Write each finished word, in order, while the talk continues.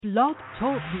Blog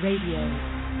Talk Radio.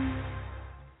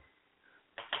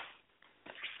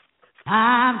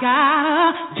 I've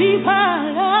got a deeper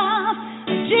love,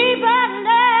 a deeper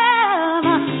love,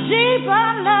 a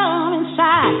deeper love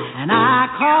inside, and I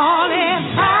call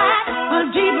it pride. A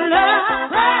deeper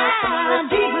love, pride, a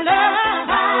deeper love,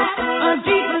 pride, a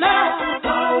deeper love,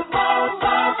 oh, oh,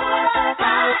 oh,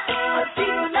 pride, a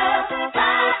deeper love,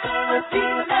 pride, a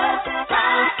deeper love,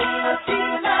 pride, a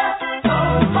deeper love,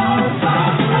 oh, oh,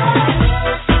 oh.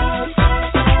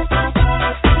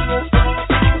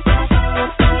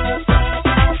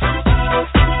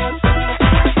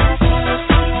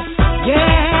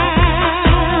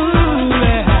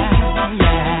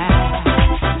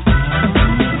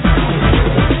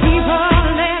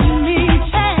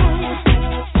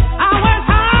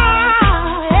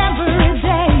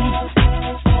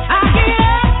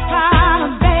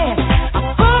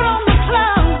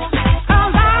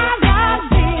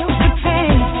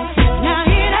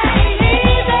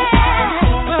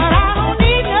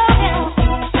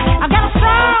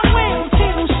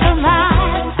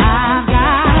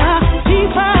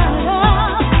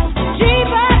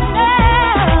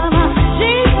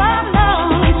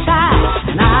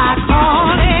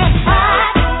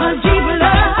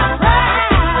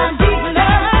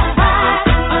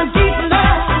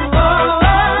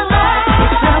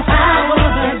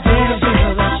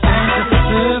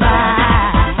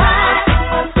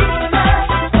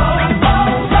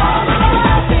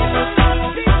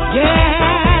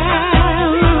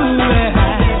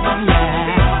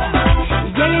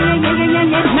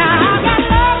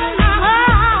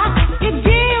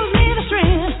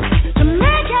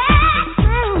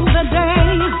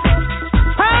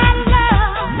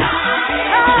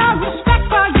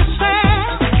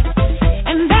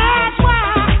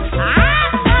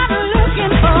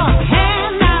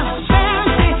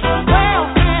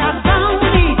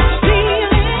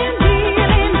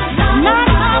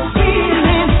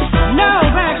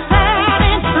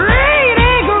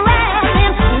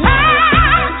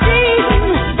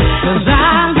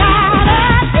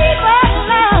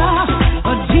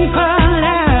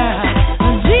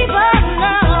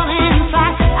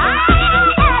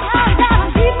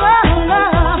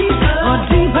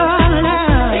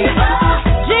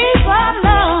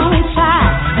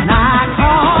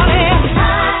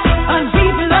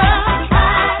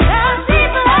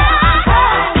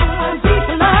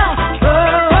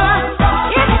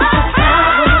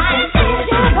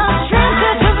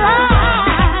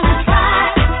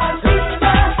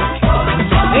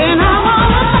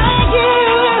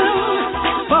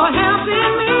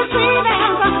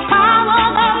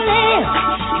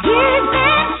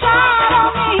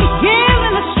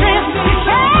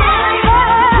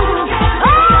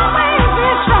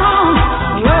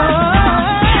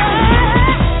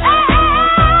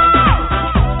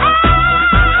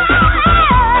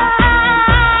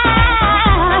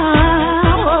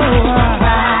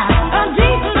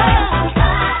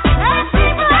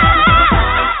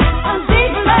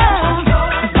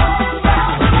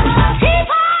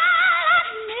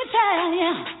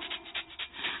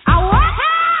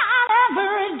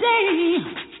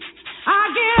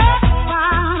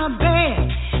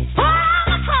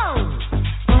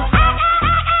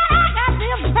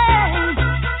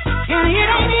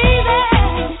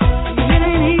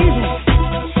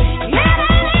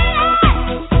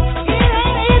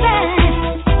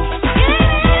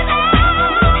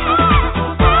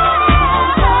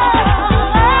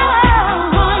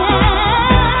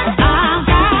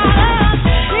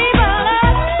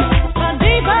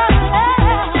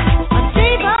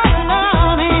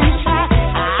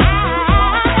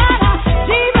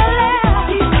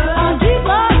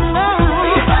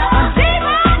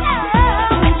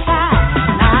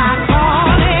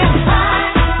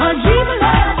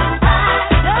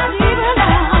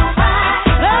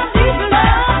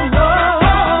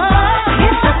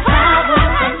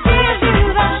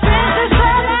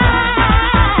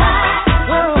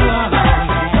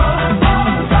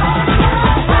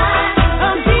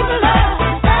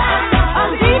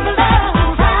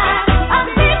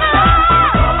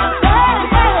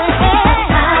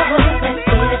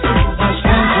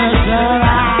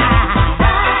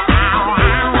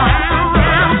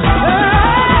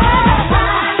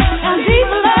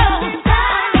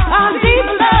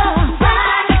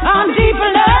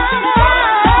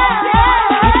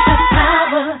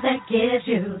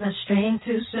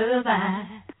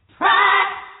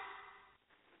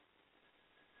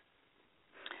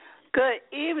 Good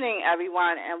evening,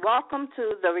 everyone, and welcome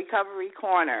to the Recovery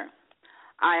Corner.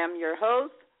 I am your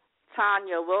host,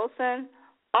 Tonya Wilson,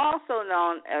 also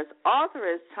known as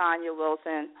Authoress Tonya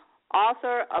Wilson,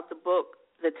 author of the book,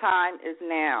 The Time Is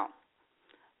Now.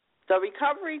 The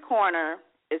Recovery Corner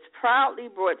is proudly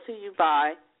brought to you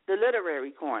by the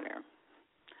Literary Corner.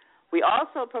 We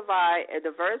also provide a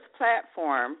diverse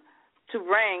platform to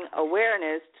bring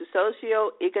awareness to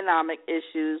socioeconomic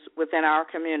issues within our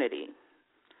community,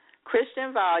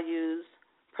 Christian values,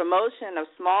 promotion of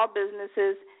small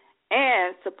businesses,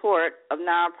 and support of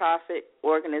nonprofit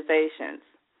organizations.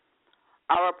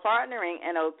 Our partnering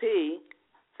NOP,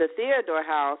 the Theodore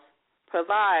House,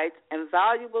 provides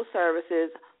invaluable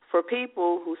services for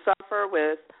people who suffer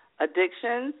with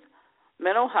addictions,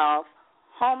 mental health,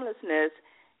 homelessness,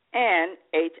 and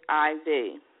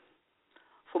HIV.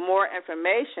 For more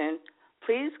information,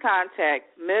 please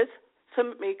contact Ms.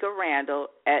 Tamika Randall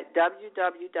at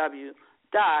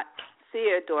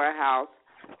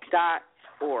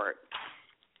www.theodorehouse.org.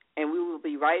 And we will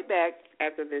be right back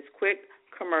after this quick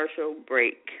commercial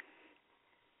break.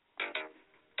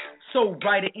 Soul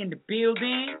Writer in the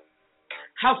building.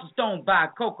 House of Stone by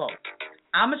Coco.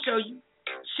 I'ma show you.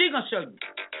 She gonna show you.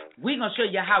 We gonna show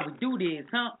you how we do this,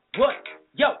 huh? What?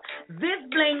 Yo, this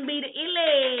bling be the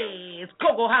illest.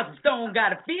 Coco House of Stone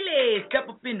got a feel it. Step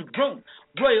up in the room,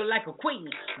 royal like a queen.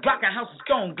 Rockin' House of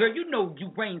Stone, girl, you know you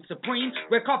reign supreme.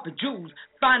 Red carpet jewels,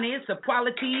 finest of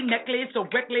quality, necklace so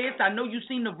reckless. I know you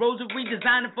seen the rosary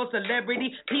designing for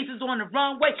celebrity pieces on the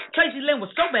runway. Tracy Lynn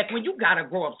was so back when you gotta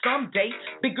grow up someday.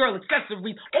 Big girl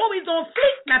accessories, always on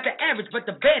fleek. Not the average, but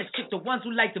the baddest chick, the ones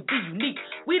who like to be unique.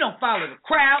 We don't follow the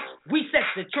crowd, we set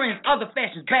the trends. Other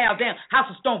fashions bow down. House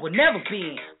of Stone will never be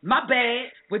in. My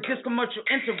bad, with this commercial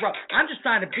interrupt. I'm just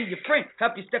trying to be your friend,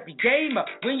 help you step your game up.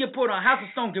 When you put on House of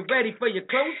Stone, get ready for your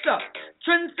close-up.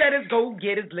 Trendsetters,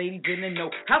 go-getters, ladies didn't know.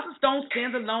 House of Stone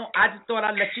stands alone, I just thought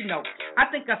I'd let you know. I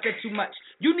think I said too much.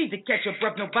 You need to catch your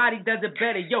breath, nobody does it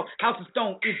better. Yo, House of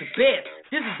Stone is the best.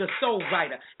 This is the Soul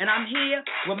Writer, and I'm here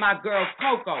with my girl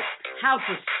Coco. House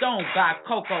of Stone by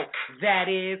Coco, that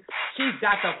is. She's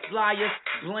got the flyest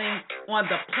bling on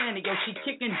the planet. Yo, she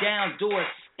kicking down doors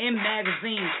in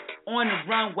magazines, on the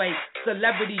runway,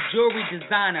 celebrity jewelry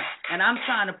designer, and I'm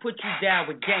trying to put you down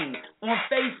with game. On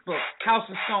Facebook, House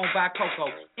of Stone by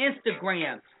Coco.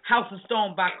 Instagram, House of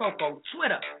Stone by Coco.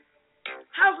 Twitter,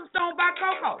 House of Stone by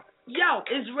Coco. Yo,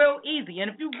 it's real easy, and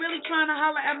if you're really trying to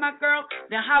holler at my girl,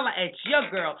 then holler at your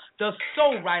girl, the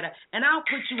Soul Writer, and I'll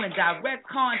put you in direct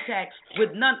contact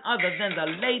with none other than the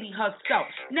lady herself.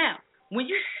 Now, when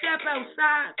you step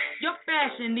outside, your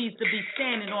fashion needs to be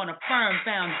standing on a firm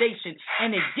foundation,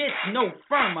 and it gets no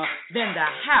firmer than the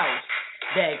house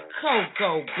that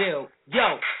Coco built.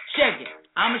 Yo, check it.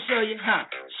 I'ma show you, huh?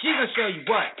 She gonna show you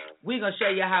what? We gonna show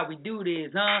you how we do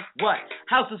this, huh? What?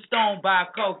 House of Stone by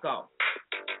Coco.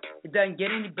 It doesn't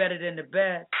get any better than the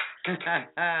best.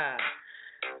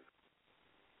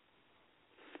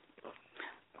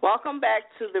 Welcome back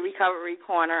to the Recovery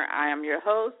Corner. I am your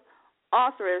host,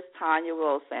 Authoress Tonya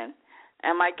Wilson,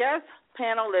 and my guest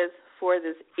panelist for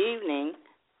this evening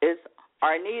is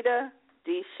Arnita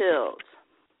D. Shields.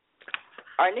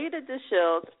 Arnita D.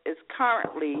 Shields is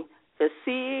currently the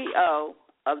CEO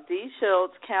of D.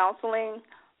 Shields Counseling,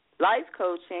 Life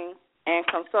Coaching, and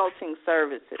Consulting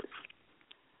Services.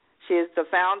 She is the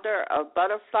founder of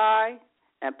Butterfly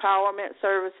Empowerment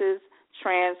Services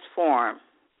Transform,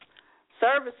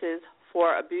 services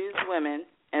for abused women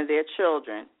and their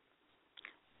children.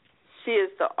 She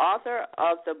is the author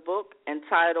of the book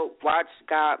entitled Watch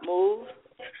God Move,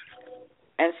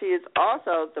 and she is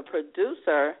also the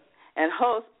producer and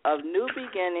host of New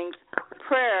Beginnings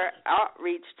Prayer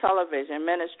Outreach Television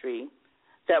Ministry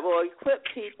that will equip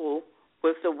people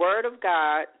with the Word of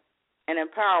God and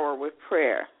empower with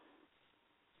prayer.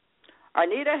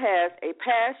 Arnita has a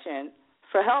passion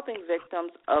for helping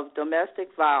victims of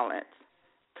domestic violence,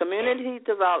 community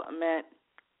development,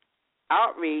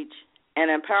 outreach,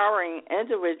 and empowering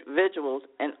individuals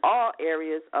in all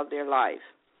areas of their life.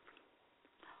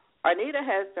 Arnita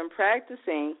has been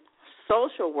practicing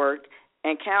social work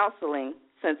and counseling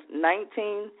since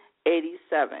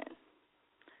 1987.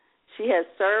 She has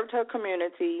served her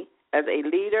community as a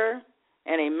leader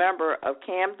and a member of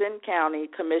Camden County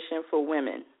Commission for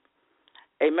Women,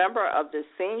 a member of the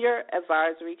Senior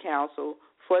Advisory Council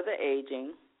for the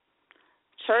Aging,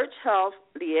 Church Health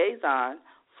Liaison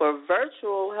for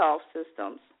Virtual Health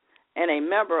Systems, and a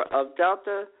member of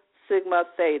Delta Sigma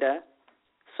Theta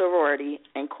Sorority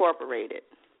Incorporated.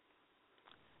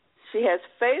 She has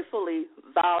faithfully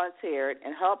volunteered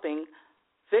in helping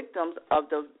victims of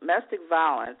domestic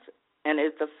violence and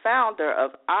is the founder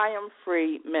of I Am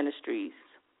Free Ministries,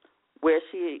 where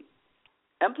she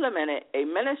implemented a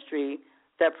ministry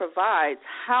that provides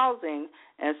housing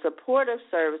and supportive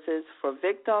services for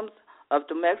victims of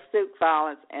Domestic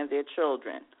Violence and Their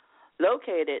Children,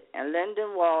 located in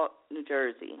Lindenwold, New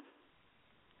Jersey.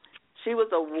 She was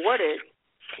awarded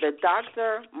the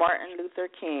Dr. Martin Luther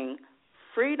King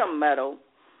Freedom Medal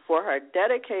for her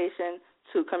dedication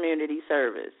to community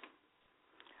service.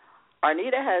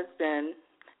 Arnita has been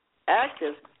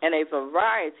active in a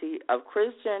variety of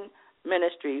Christian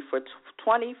ministry for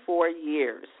 24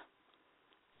 years.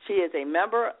 She is a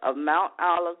member of Mount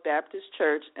Olive Baptist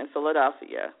Church in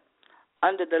Philadelphia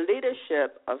under the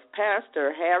leadership of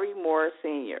Pastor Harry Moore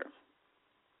Sr.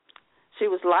 She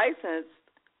was licensed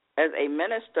as a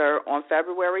minister on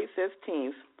February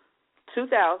 15,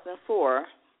 2004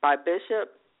 by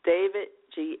Bishop David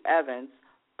G. Evans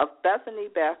of Bethany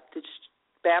Baptist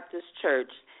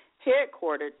Church,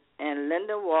 headquartered in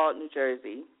Lindenwold, New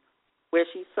Jersey, where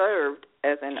she served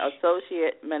as an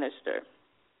associate minister.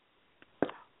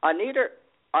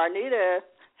 Arnita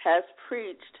has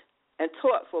preached and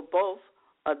taught for both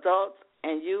adults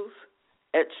and youth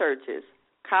at churches,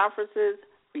 conferences,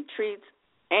 retreats,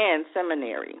 and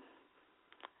seminary.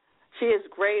 She is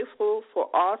grateful for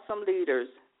awesome leaders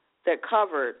that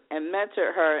covered and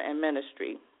mentored her in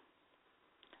ministry.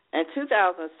 In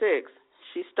 2006,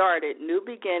 she started New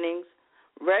Beginnings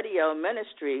radio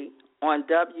ministry on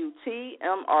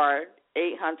WTMR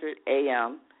 800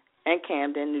 AM in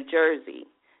Camden, New Jersey,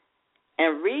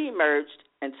 and re-emerged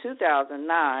in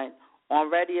 2009 on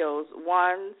Radio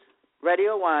 1's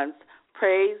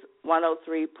Praise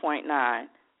 103.9,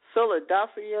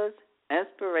 Philadelphia's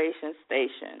inspiration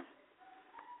station.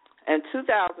 In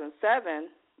 2007,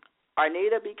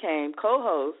 Arnita became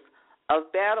co-host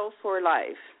of Battle for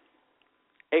Life,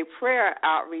 a prayer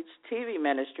outreach TV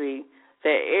ministry that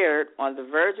aired on the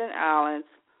Virgin Islands,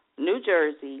 New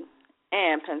Jersey,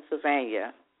 and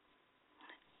Pennsylvania.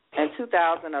 In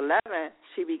 2011,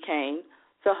 she became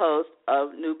the host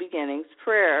of New Beginnings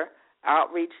Prayer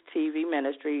Outreach TV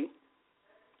ministry,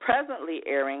 presently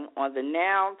airing on the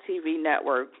Now TV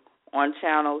network on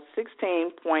channel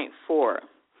 16.4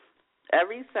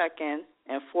 every second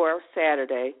and fourth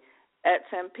Saturday at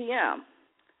 10 p.m.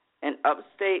 in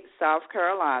upstate South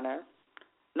Carolina,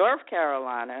 North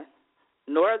Carolina,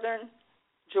 Northern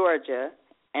Georgia,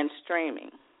 and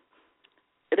streaming.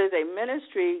 It is a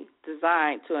ministry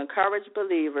designed to encourage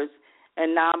believers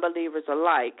and non-believers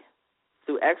alike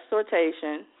through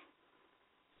exhortation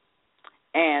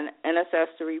and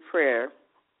intercessory prayer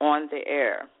on the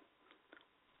air,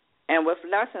 and with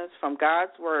lessons from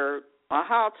God's Word on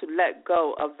how to let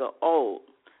go of the old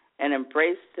and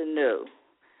embrace the new,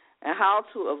 and how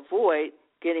to avoid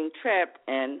getting trapped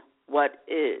in what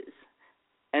is,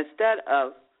 instead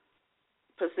of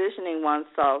positioning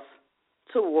oneself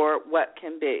toward what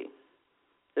can be.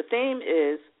 The theme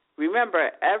is,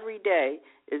 remember, every day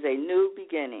is a new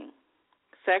beginning,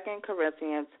 2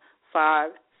 Corinthians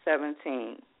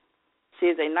 5:17. She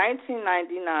is a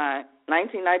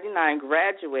 1999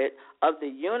 graduate of the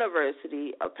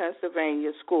University of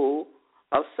Pennsylvania School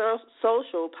of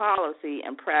Social Policy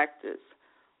and Practice,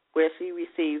 where she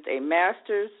received a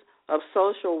Master's of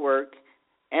Social Work,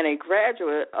 and a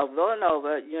graduate of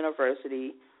Villanova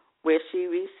University, where she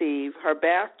received her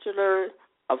Bachelor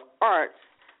of Arts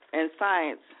in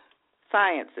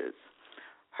Sciences.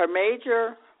 Her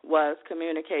major was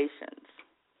Communications.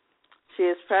 She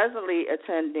is presently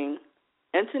attending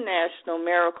International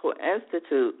Miracle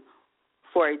Institute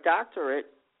for a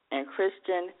doctorate in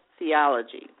Christian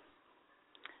theology.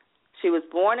 She was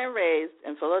born and raised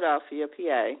in Philadelphia,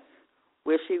 PA,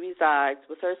 where she resides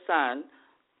with her son,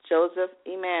 Joseph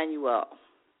Emmanuel.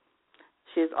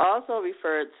 She is also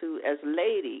referred to as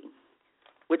Lady,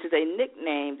 which is a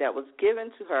nickname that was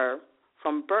given to her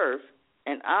from birth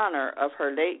in honor of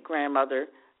her late grandmother,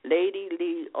 Lady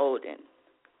Lee Olden.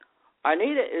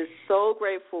 Arnita is so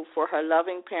grateful for her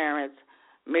loving parents,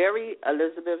 Mary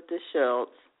Elizabeth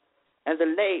DeShields and the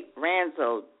late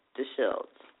Ranzo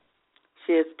DeShields.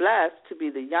 She is blessed to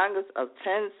be the youngest of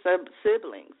 10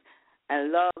 siblings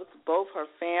and loves both her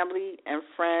family and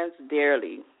friends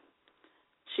dearly.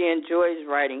 She enjoys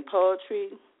writing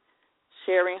poetry,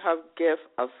 sharing her gift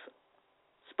of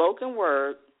spoken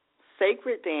word,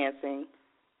 sacred dancing,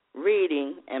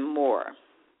 reading, and more.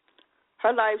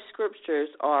 Her life scriptures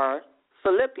are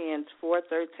Philippians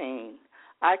 4:13,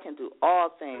 I can do all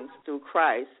things through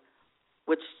Christ,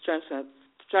 which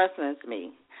strengthens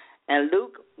me, and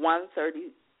Luke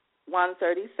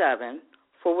 1:37,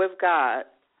 for with God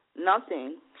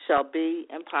nothing shall be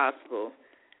impossible.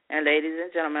 And ladies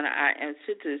and gentlemen, I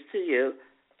introduce to you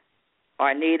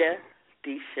Arnita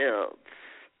DeShields.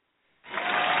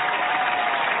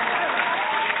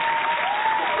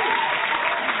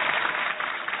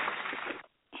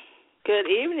 Good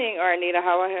evening, Arnita.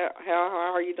 How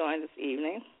are you doing this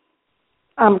evening?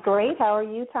 I'm great. How are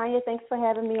you, Tonya? Thanks for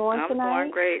having me on tonight. I'm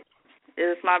doing great.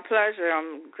 It's my pleasure.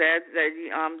 I'm glad that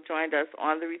you joined us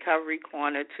on the Recovery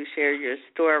Corner to share your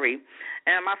story.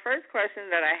 And my first question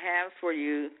that I have for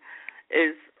you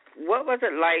is, what was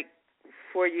it like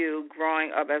for you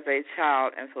growing up as a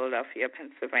child in Philadelphia,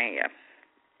 Pennsylvania?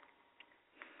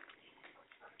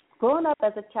 Growing up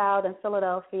as a child in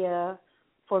Philadelphia,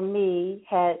 for me,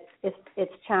 had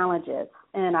its challenges.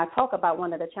 And I talk about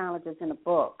one of the challenges in the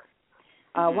book.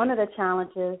 One of the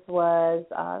challenges was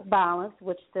violence,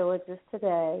 which still exists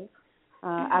today.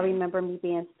 I remember me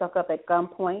being stuck up at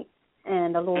gunpoint,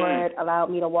 and the Lord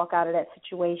allowed me to walk out of that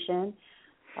situation.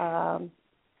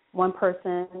 One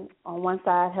person on one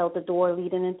side held the door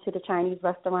leading into the Chinese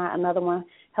restaurant. Another one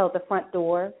held the front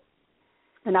door.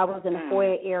 And I was in the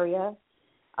foyer area,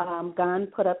 gun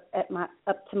put up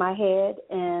to my head,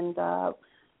 and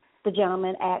the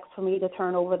gentleman asked for me to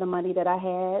turn over the money that I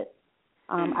had.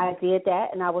 I did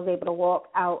that, and I was able to walk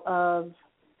out of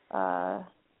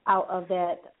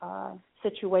that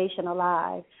situation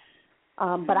alive.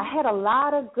 But I had a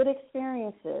lot of good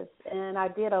experiences, and I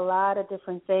did a lot of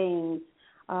different things.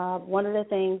 One of the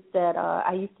things that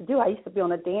I used to be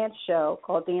on a dance show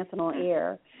called Dancing on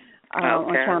Air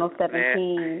on Channel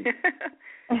 17.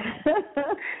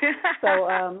 So,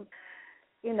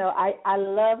 I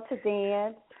love to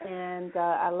dance, and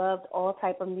I loved all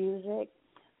type of music.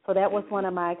 So that was one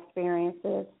of my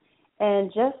experiences.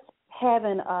 And just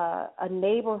having a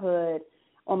neighborhood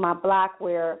on my block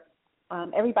where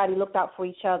everybody looked out for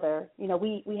each other.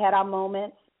 We had our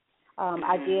moments.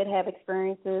 I did have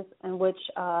experiences in which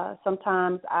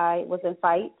sometimes I was in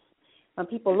fights. When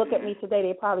people look at me today,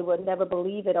 they probably would never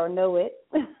believe it or know it.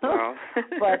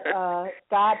 But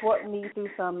God brought me through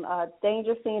some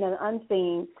danger seen and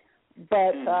unseen.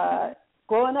 But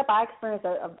growing up, I experienced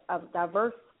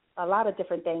a lot of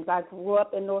different things. I grew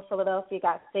up in North Philadelphia,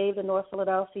 got saved in North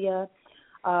Philadelphia.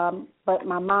 But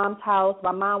my mom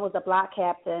was a block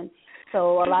captain,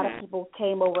 so a lot of people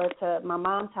came over to my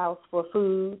mom's house for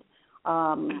food,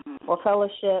 for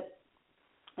fellowship.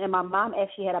 And my mom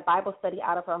actually had a Bible study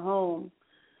out of her home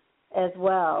as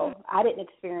well. I didn't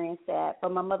experience that,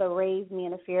 but my mother raised me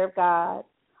in the fear of God,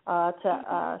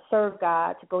 to serve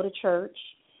God, to go to church.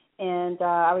 And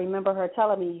I remember her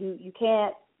telling me, you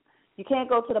can't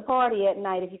go to the party at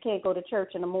night if you can't go to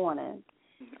church in the morning.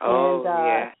 Oh,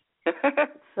 yeah.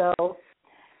 So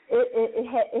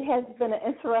it has been an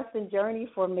interesting journey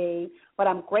for me, but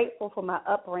I'm grateful for my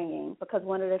upbringing, because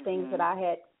one of the things that I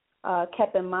had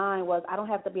kept in mind was I don't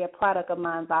have to be a product of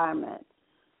my environment.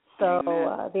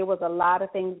 So there was a lot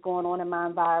of things going on in my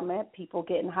environment, people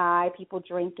getting high, people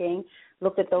drinking,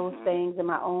 looked at those things in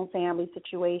my own family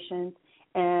situations.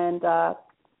 And,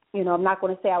 I'm not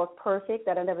going to say I was perfect,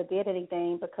 that I never did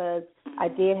anything, because I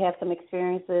did have some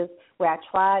experiences where I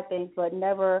tried things, but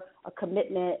never a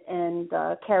commitment and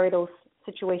carry those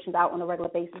situations out on a regular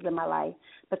basis in my life,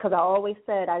 because I always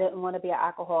said I didn't want to be an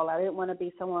alcoholic. I didn't want to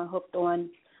be someone hooked on,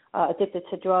 addicted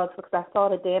to drugs, because I saw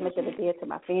the damage that it did to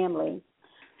my family.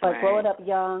 But growing up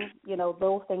young,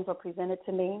 those things were presented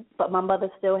to me. But my mother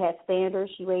still had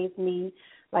standards. She raised me,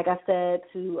 like I said,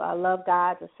 to love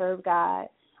God, to serve God,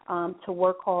 to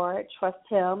work hard, trust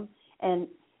Him, and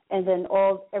then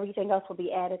everything else will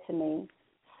be added to me.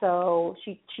 So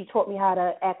she taught me how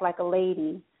to act like a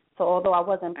lady. So although I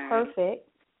wasn't perfect,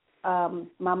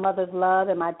 my mother's love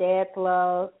and my dad's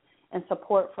love and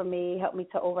support for me helped me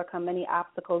to overcome many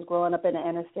obstacles growing up in the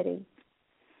inner city.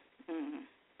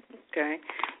 Okay.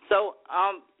 So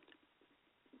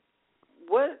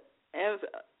what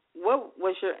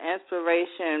was your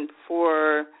inspiration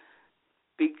for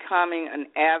becoming an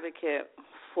advocate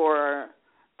for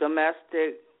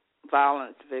domestic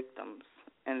violence victims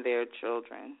and their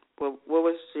children? What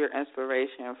was your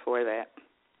inspiration for that?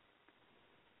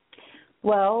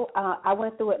 Well, I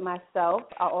went through it myself.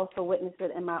 I also witnessed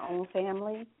it in my own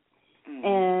family.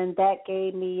 And that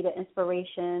gave me the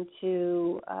inspiration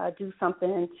to do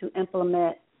something to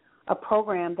implement a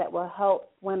program that will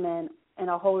help women in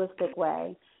a holistic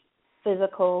way,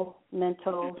 physical,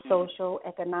 mental, social,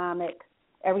 economic,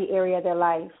 every area of their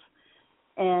life.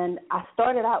 And I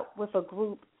started out with a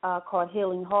group called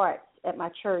Healing Hearts at my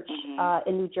church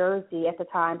in New Jersey at the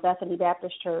time, Bethany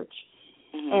Baptist Church.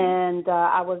 And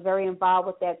I was very involved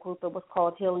with that group. It was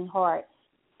called Healing Hearts.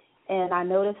 And I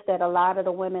noticed that a lot of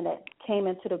the women that came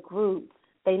into the group,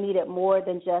 they needed more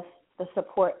than just the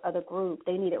support of the group.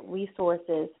 They needed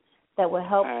resources that would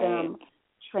help them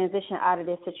transition out of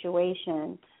their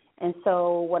situation. And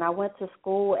so when I went to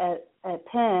school at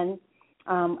Penn,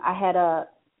 I had a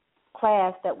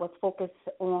class that was focused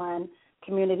on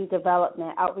community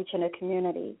development, outreach in the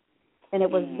community. And it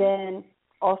was then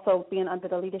also being under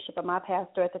the leadership of my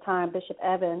pastor at the time, Bishop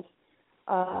Evans,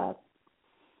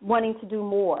 wanting to do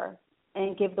more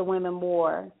and give the women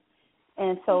more.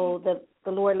 And so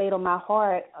the Lord laid on my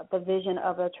heart the vision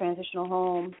of a transitional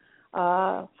home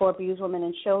for abused women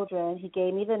and children. He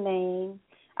gave me the name.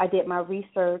 I did my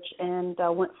research and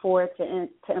went forward to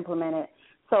implement it.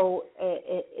 So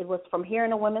it was from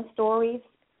hearing the women's stories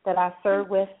that I served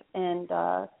with and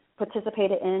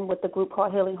participated in with the group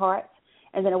called Healing Hearts,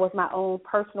 and then it was my own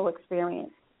personal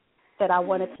experience that I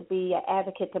wanted to be an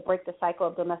advocate to break the cycle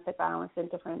of domestic violence in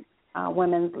different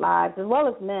women's lives as well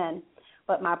as men.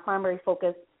 But my primary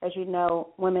focus, as you know,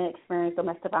 women experience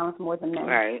domestic violence more than men.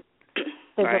 Right.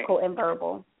 Physical and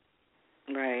verbal.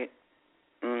 Right.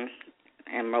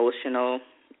 Emotional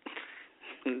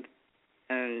and,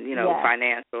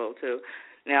 financial, too.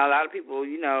 Now, a lot of people,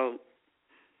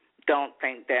 don't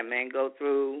think that men go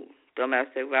through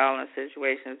domestic violence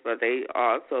situations, but they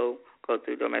also go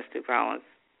through domestic violence,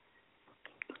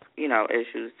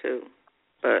 issues, too.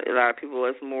 But a lot of people,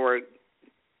 it's more,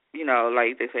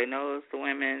 like they say, no, it's the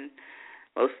women,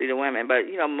 mostly the women. But,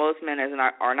 most men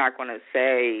are not going to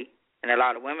say, and a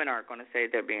lot of women aren't going to say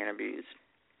they're being abused.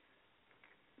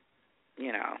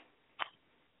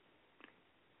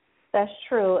 That's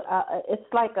true.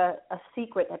 It's like a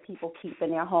secret that people keep in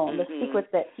their home, the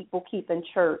secret that people keep in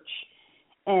church,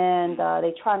 and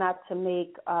they try not to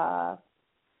make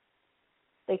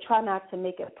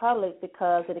it public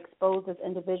because it exposes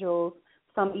individuals,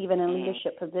 some even in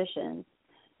leadership positions.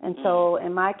 And so,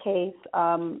 in my case,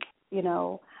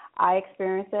 I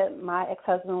experienced it. My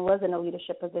ex-husband was in a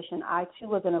leadership position. I too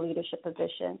was in a leadership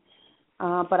position.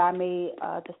 But I made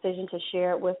a decision to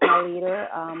share it with my leader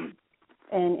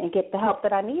and get the help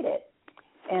that I needed.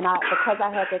 And because I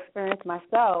had the experience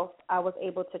myself, I was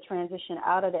able to transition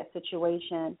out of that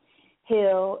situation,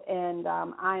 heal, and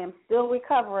I am still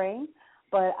recovering,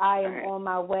 but I am on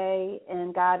my way,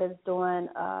 and God is doing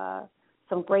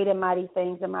some great and mighty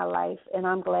things in my life, and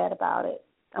I'm glad about it.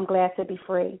 I'm glad to be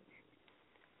free.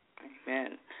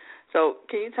 Amen. So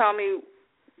can you tell me,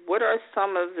 what are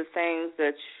some of the things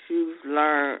that you've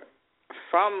learned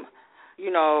from,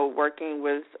 working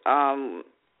with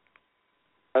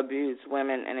abused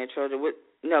women and their children?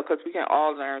 Because we can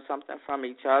all learn something from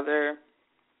each other,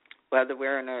 whether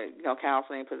we're in a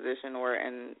counseling position or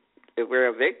if we're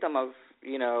a victim of,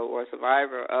 or a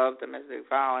survivor of domestic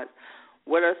violence.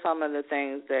 What are some of the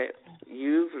things that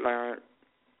you've learned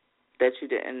that you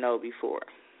didn't know before?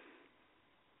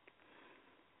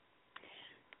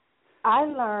 I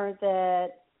learned that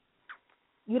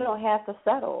you don't have to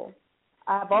settle.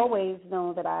 I've always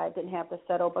known that I didn't have to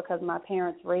settle because my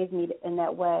parents raised me in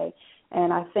that way.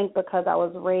 And I think because I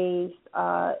was raised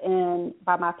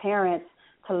by my parents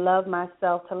to love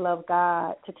myself, to love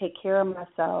God, to take care of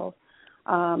myself,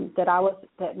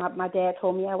 that my dad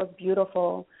told me I was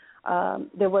beautiful.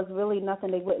 There was really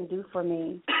nothing they wouldn't do for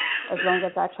me as long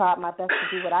as I tried my best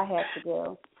to do what I had to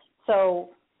do. So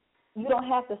you don't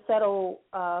have to settle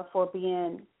for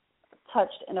being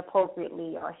touched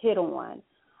inappropriately or hit on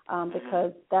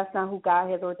because that's not who God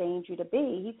has ordained you to be.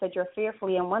 He said you're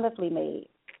fearfully and wonderfully made.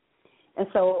 And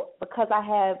so because I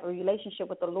have a relationship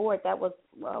with the Lord, that was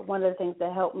one of the things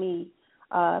that helped me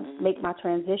make my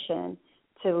transition,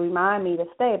 to remind me to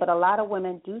stay. But a lot of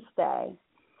women do stay,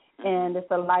 and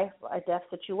it's a life or death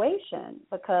situation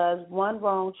because one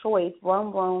wrong choice,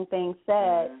 one wrong thing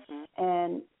said,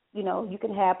 and you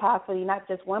can have possibly not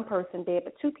just one person dead,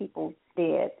 but two people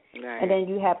dead. Right. And then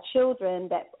you have children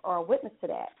that are witness to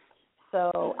that.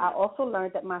 So I also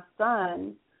learned that my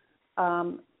son,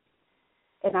 and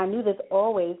I knew this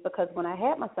always because when I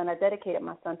had my son, I dedicated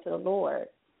my son to the Lord.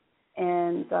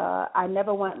 And I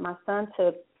never want my son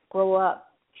to grow up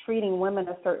treating women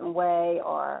a certain way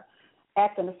or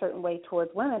acting a certain way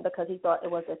towards women because he thought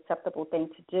it was an acceptable thing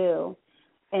to do,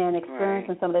 and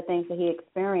experiencing some of the things that he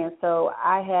experienced. So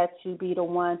I had to be the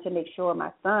one to make sure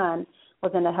my son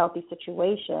was in a healthy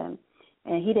situation.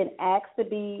 And he didn't ask to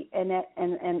be in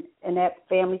that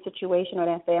family situation or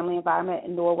that family environment,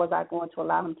 and nor was I going to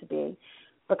allow him to be,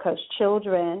 because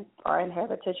children are an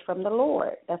heritage from the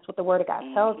Lord. That's what the Word of God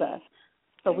tells us.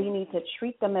 So we need to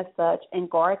treat them as such and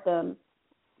guard them,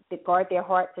 guard their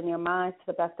hearts and their minds to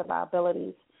the best of our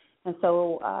abilities. And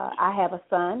so I have a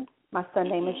son. My son's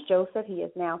name is Joseph. He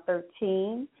is now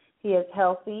 13. He is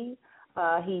healthy.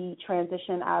 He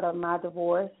transitioned out of my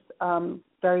divorce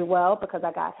very well because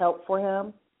I got help for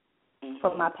him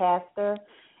from my pastor.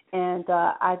 And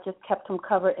I just kept him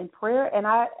covered in prayer. And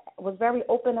I was very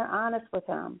open and honest with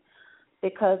him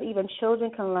because even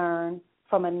children can learn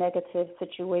from a negative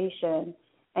situation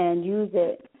and use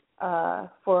it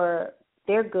for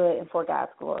their good and for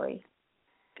God's glory.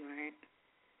 Right.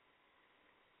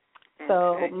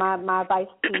 So my advice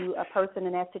to a person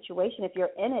in that situation, if you're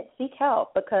in it, seek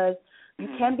help, because you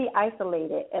can be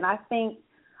isolated. And I think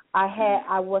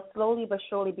I was slowly but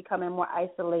surely becoming more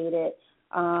isolated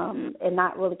and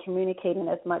not really communicating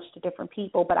as much to different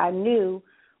people. But I knew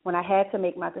when I had to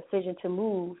make my decision to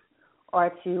move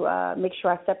or to make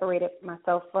sure I separated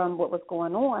myself from what was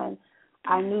going on,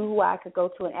 I knew who I could go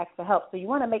to and ask for help. So you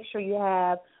want to make sure you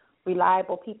have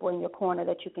reliable people in your corner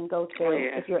that you can go to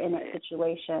if you're in that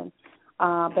situation,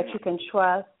 that you can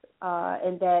trust,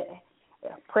 and that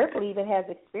prayerfully even has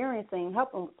experience in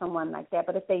helping someone like that.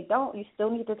 But if they don't, you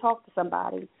still need to talk to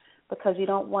somebody, because you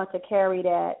don't want to carry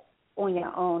that on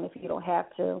your own if you don't have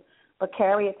to, but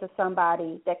carry it to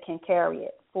somebody that can carry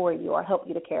it for you or help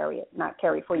you to carry it, not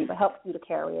carry it for you, but help you to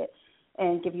carry it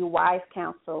and give you wise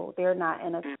counsel. They're not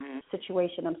in a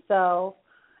situation themselves,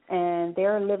 and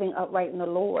they're living upright in the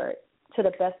Lord to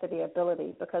the best of their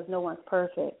ability, because no one's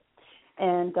perfect.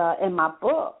 And in my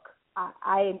book,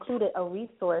 I included a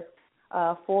resource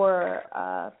for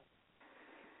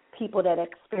people that are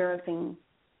experiencing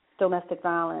domestic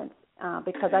violence,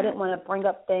 because I didn't want to bring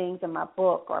up things in my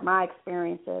book or my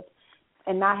experiences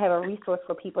and not have a resource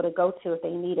for people to go to if they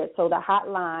need it. So the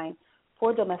hotline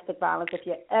for domestic violence, if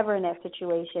you're ever in that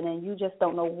situation and you just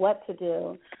don't know what to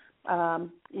do, how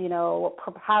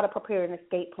to prepare an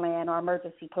escape plan or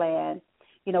emergency plan,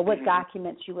 what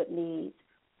documents you would need,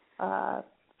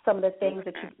 some of the things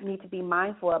that you need to be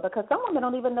mindful of, because some women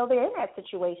don't even know they're in that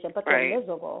situation, but they're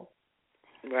miserable.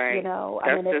 Right.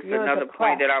 That's just another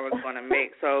point that I was going to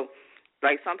make. So,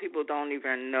 like, some people don't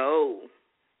even know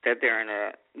that they're in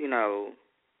a,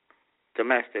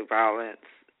 domestic violence,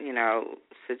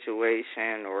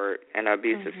 situation or an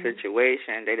abusive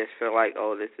situation. They just feel like,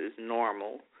 oh, this is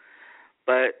normal.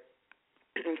 But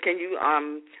can you,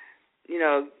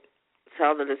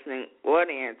 tell the listening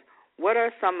audience, what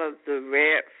are some of the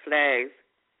red flags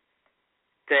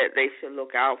that they should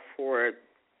look out for,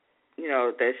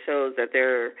 that shows that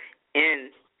they're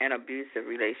in an abusive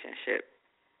relationship?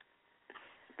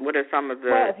 What are some of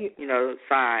the,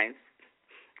 signs?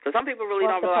 Because some people really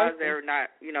don't realize they're not,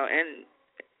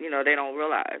 they don't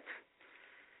realize.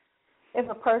 If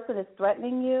a person is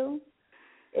threatening you,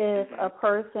 if a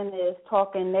person is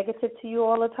talking negative to you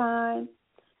all the time,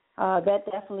 that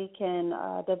definitely can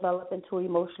develop into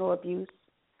emotional abuse,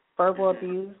 verbal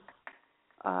abuse.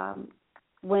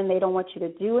 When they don't want you to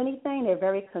do anything, they're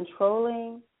very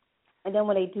controlling. And then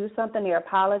when they do something, they're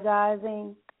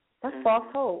apologizing. That's false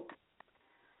hope.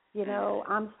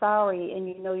 I'm sorry, and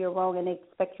you're wrong, and they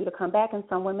expect you to come back, and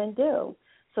some women do.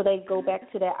 So they go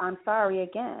back to that I'm sorry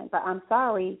again. But I'm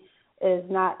sorry is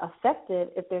not effective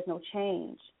if there's no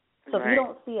change. So if you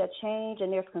don't see a change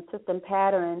and there's consistent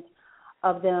patterns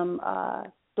of them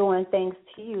doing things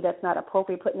to you that's not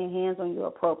appropriate, putting their hands on you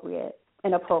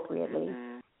inappropriately,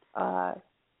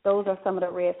 those are some of the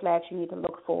red flags you need to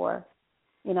look for,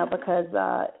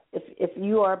 because if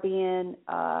you are being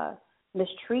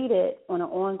mistreated on an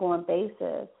ongoing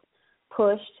basis,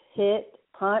 pushed, hit,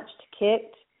 punched,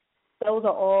 kicked, those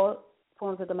are all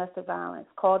forms of domestic violence.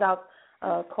 Called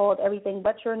everything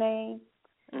but your name,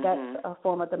 that's a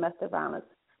form of domestic violence.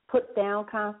 Put down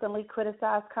constantly,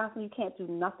 criticized constantly, you can't do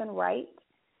nothing right,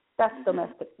 that's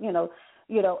domestic, in addition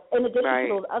to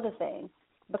those other things,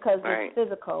 because it's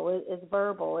physical, it's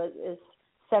verbal, it's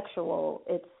sexual,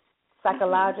 it's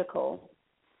psychological.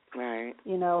 Right.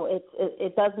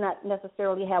 It does not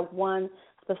necessarily have one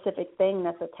specific thing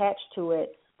that's attached to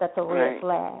it that's a red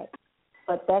flag.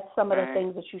 But that's some of the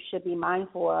things that you should be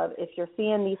mindful of. If you're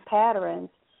seeing these patterns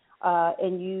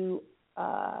and you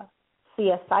see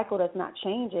a cycle that's not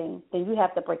changing, then you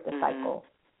have to break the cycle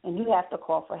and you have to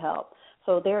call for help.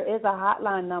 So there is a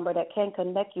hotline number that can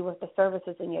connect you with the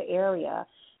services in your area,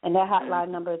 and that hotline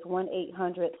number is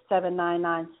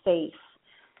 1-800-799-SAFE.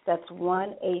 That's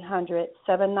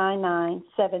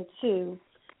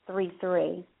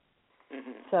 1-800-799-7233.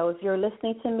 So if you're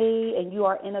listening to me and you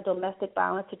are in a domestic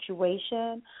violence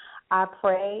situation, I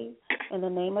pray in the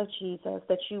name of Jesus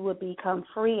that you would become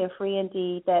free and free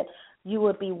indeed, that you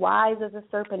would be wise as a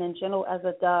serpent and gentle as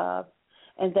a dove,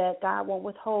 and that God won't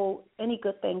withhold any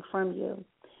good thing from you.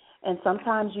 And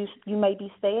sometimes you may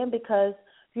be staying because,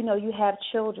 you have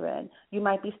children. You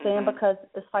might be staying because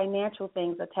there's financial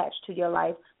things attached to your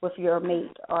life with your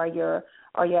mate or your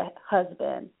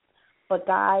husband. But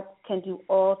God can do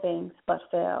all things but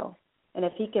fail. And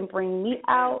if he can bring me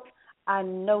out, I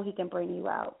know he can bring you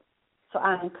out. So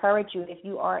I encourage you, if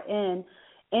you are in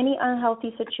any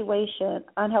unhealthy situation,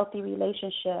 unhealthy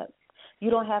relationship, You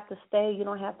don't have to stay. You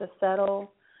don't have to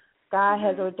settle. God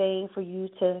has ordained for you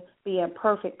to be in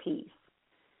perfect peace.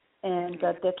 And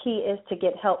the key is to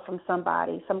get help from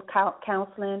somebody, some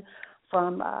counseling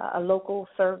from a local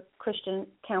Christian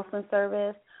counseling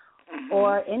service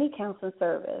or any counseling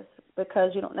service,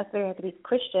 because you don't necessarily have to be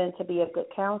Christian to be a good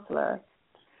counselor.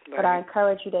 Right. But I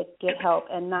encourage you to get help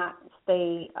and not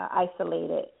stay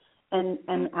isolated. And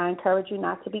I encourage you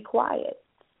not to be quiet,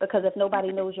 because if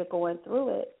nobody knows you're going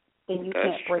through it, then you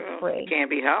can't break free. You can't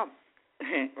be helped.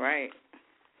 Right.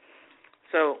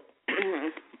 So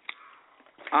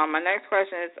my next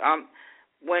question is,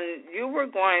 when you were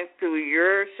going through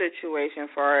your situation, as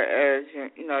far as your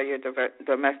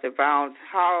domestic violence,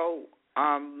 how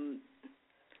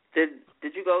did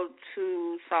you go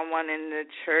to someone in the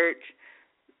church?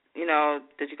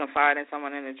 Did you confide in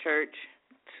someone in the church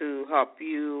to help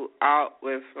you out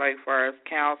with, like, as far as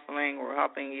counseling or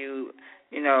helping you,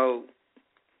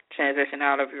 transition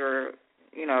out of your,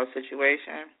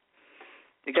 situation?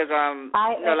 Because a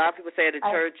lot of people say the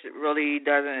church really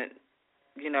doesn't,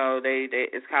 they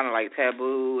it's kind of like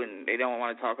taboo, and they don't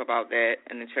want to talk about that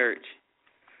in the church.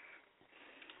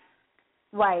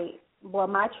 Right. Well,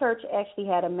 my church actually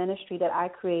had a ministry that I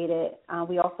created.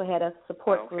 We also had a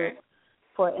support group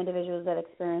for individuals that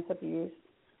experience abuse.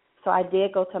 So I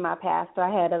did go to my pastor.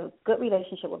 I had a good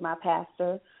relationship with my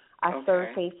pastor. I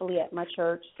served faithfully at my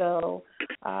church, so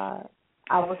I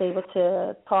was able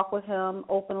to talk with him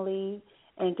openly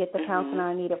and get the counseling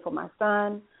I needed for my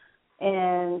son.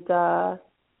 And I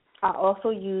also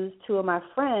used two of my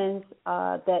friends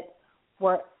that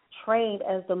were trained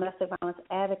as domestic violence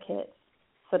advocates.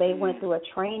 So they went through a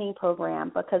training program,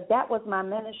 because that was my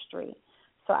ministry.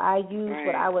 So I used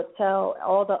what I would tell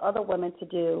all the other women to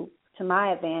do to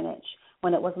my advantage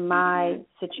when it was my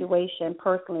situation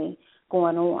personally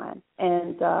going on.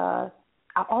 And I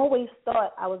always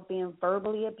thought I was being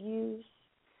verbally abused,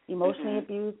 emotionally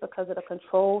abused, because of the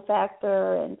control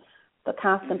factor and the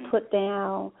constant put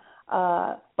down.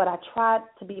 But I tried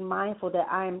to be mindful that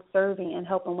I am serving and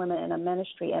helping women in a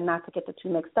ministry and not to get the two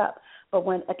mixed up. But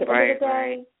when at the end of the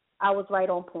day, I was right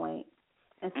on point.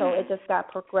 And so it just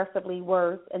got progressively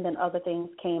worse, and then other things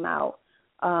came out,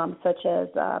 such as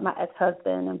my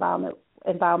ex-husband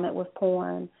involvement with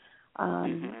porn.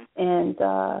 And,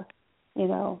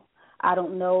 I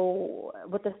don't know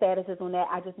what the status is on that.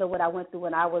 I just know what I went through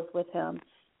when I was with him.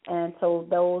 And so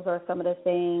those are some of the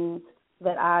things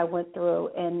that I went through,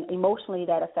 and emotionally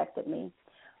that affected me.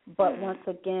 But once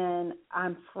again,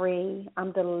 I'm free.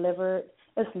 I'm delivered.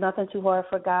 It's nothing too hard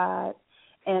for God.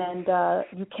 And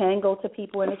you can go to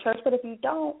people in the church, but if you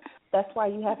don't, that's why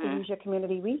you have to use your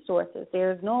community resources.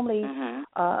 There's normally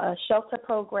a shelter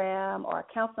program or a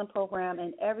counseling program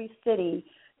in every city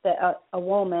that a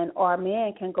woman or a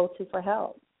man can go to for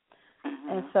help.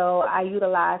 And so I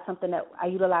utilize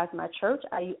my church.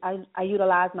 I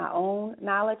utilize my own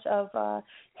knowledge of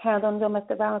handling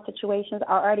domestic violence situations.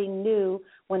 I already knew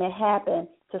when it happened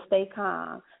to stay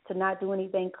calm, to not do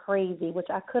anything crazy,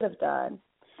 which I could have done.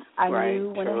 I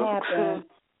knew when it happened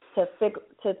to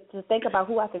think about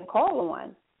who I can call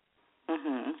on.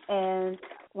 And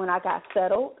when I got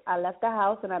settled, I left the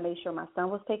house and I made sure my son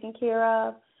was taken care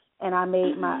of, and I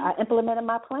implemented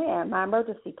my plan, my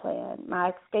emergency plan,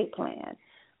 my escape plan,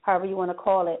 however you want to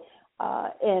call it.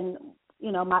 And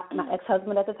my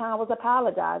ex-husband at the time was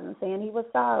apologizing, saying he was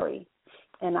sorry,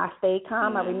 and I stayed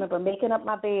calm. I remember making up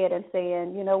my bed and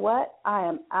saying, you know what, I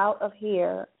am out of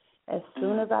here. As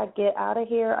soon as I get out of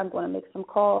here, I'm going to make some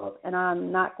calls, and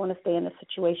I'm not going to stay in this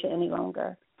situation any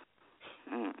longer.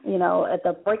 At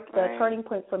the turning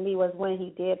point for me was when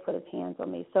he did put his hands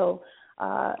on me. So,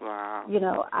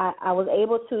 I was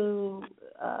able to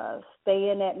stay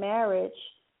in that marriage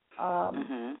up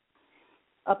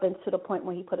until the point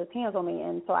when he put his hands on me.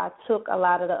 And so I took a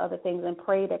lot of the other things and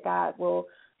prayed that God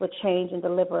would change and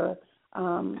deliver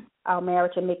our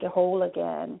marriage and make it whole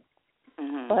again.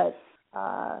 But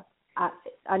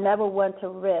I never want to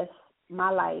risk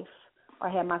my life or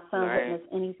have my son witness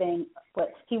anything.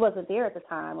 But he wasn't there at the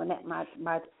time when that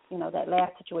that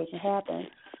last situation happened.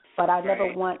 But I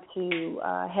never want to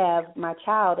have my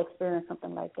child experience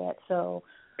something like that. So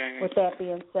with that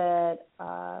being said,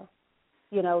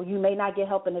 you may not get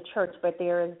help in the church, but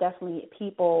there is definitely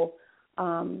people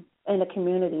in the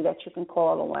community that you can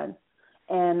call on.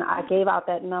 And I gave out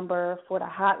that number for the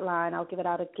hotline. I'll give it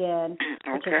out again,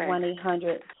 which is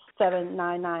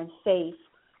 1-800-799-SAFE,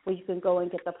 where you can go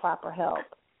and get the proper help.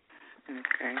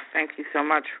 Okay. Thank you so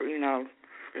much for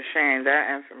sharing that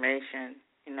information,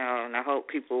 and I hope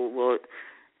people will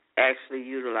actually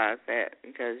utilize that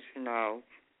because,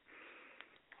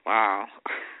 wow.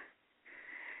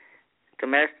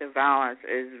 domestic violence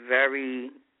is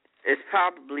it's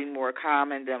probably more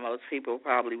common than most people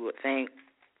probably would think,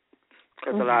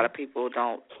 because a lot of people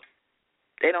don't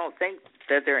think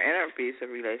that they're in an abusive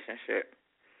relationship.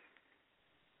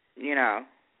 You know,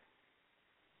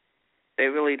 they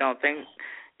really don't think.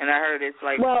 And I heard it's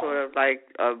like sort of like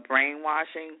a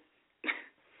brainwashing.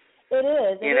 It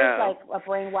is. It is like a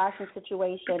brainwashing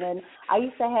situation. And I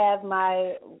used to have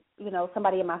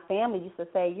somebody in my family used to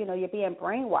say, you're being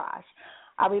brainwashed.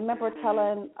 I remember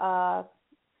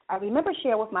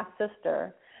sharing with my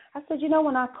sister. I said,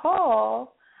 when I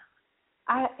call,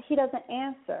 he doesn't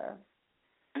answer.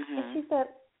 And she said,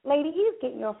 lady, he's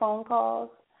getting your phone calls.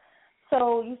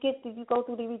 So you go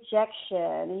through the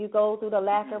rejection and you go through the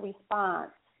lack of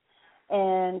response.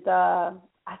 And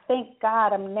I thank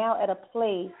God I'm now at a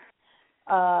place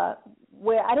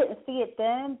where I didn't see it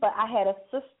then, but I had a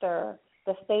sister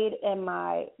that stayed in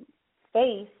my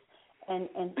face and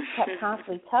kept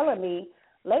constantly telling me,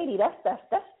 lady, that's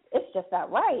it's just not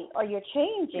right, or you're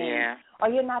changing, or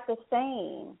you're not the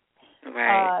same.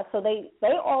 Right. So they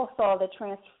all saw the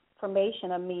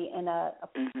transformation of me in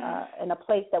a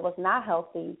place that was not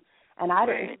healthy, and I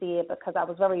didn't see it because I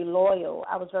was very loyal.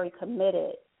 I was very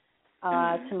committed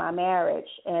to my marriage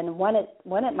and wanted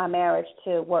my marriage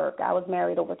to work. I was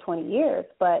married over 20 years,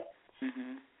 but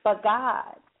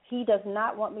God, He does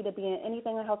not want me to be in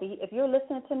anything unhealthy. If you're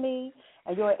listening to me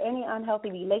and you're in any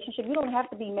unhealthy relationship, you don't have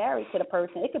to be married to the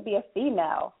person. It could be a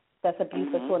female that's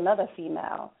abusive to another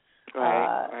female.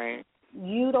 Right.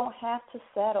 You don't have to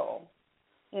settle.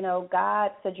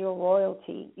 God said you're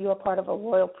royalty. You're a part of a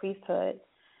royal priesthood.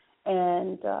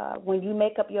 And when you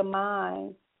make up your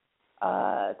mind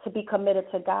to be committed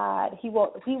to God, He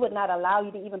would not allow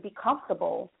you to even be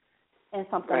comfortable in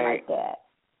something like that.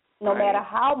 No matter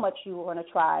how much you want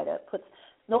to try to put,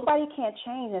 nobody can't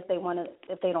change if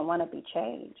they don't want to be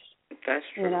changed. That's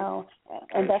true.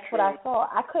 And that's what I saw.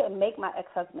 I couldn't make my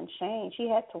ex-husband change. He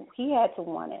had to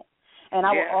want it. And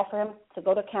I would offer him to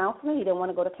go to counseling. He didn't want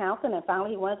to go to counseling, and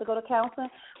finally he wanted to go to counseling.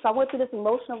 So I went through this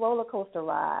emotional roller coaster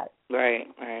ride. Right.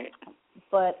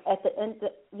 But at the end,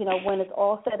 when it's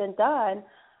all said and done,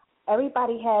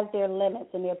 everybody has their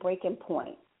limits and their breaking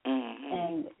point.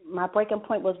 And my breaking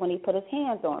point was when he put his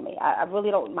hands on me. I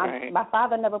really don't. My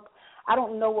father never. I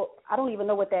don't even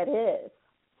know what that is.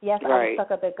 Yes, I was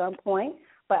stuck up at gunpoint,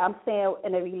 but I'm saying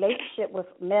in a relationship with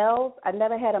males, I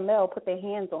never had a male put their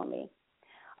hands on me.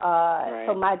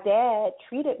 So my dad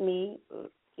treated me,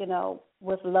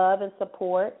 with love and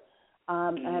support.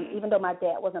 And even though my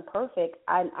dad wasn't perfect,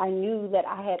 I knew that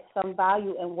I had some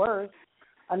value and worth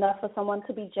enough for someone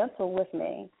to be gentle with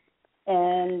me.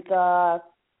 And,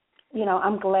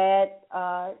 I'm glad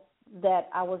that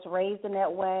I was raised in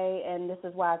that way, and this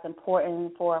is why it's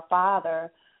important for a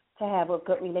father to have a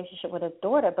good relationship with his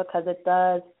daughter, because it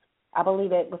does, I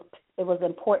believe it was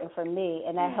important for me,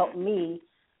 and that helped me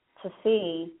to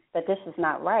see that this is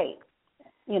not right,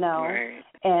 and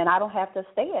I don't have to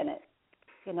stay in it.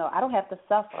 I don't have to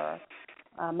suffer.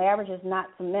 Marriage is not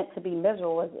meant to be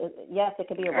miserable. Yes, it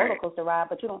could be a roller coaster ride,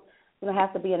 but you don't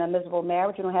have to be in a miserable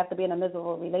marriage. You don't have to be in a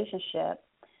miserable relationship.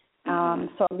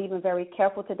 So I'm even very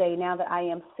careful today, now that I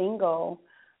am single,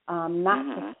 not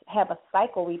to have a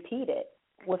cycle repeated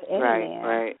with any man.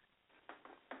 Right.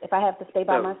 If I have to stay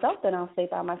by myself, then I'll stay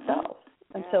by myself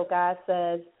until God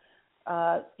says,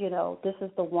 this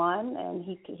is the one, and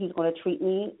he's going to treat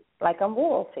me like I'm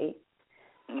royalty.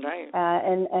 Right.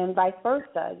 And vice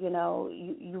versa.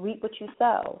 You reap what you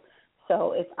sow.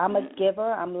 So if I'm a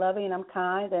giver, I'm loving, and I'm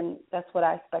kind, then that's what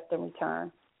I expect in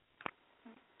return.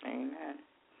 Amen.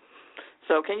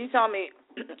 So can you tell me,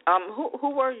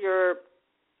 who were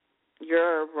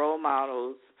your role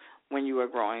models when you were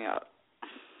growing up?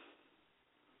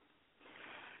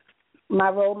 My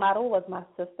role model was my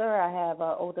sister. I have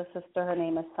an older sister. Her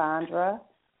name is Sandra.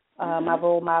 My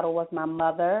role model was my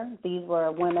mother. These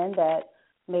were women that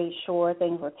made sure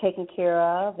things were taken care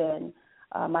of, and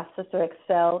my sister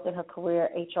excelled in her career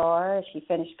at HR. She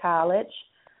finished college,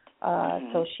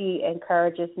 so she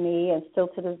encourages me, and still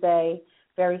to this day,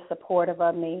 very supportive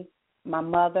of me. My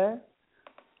mother,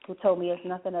 who told me there's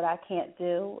nothing that I can't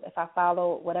do. If I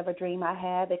follow whatever dream I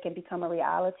have, it can become a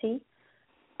reality,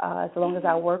 as long as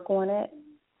I work on it.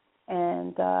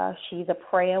 And she's a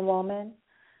praying woman.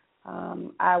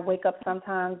 I wake up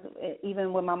sometimes,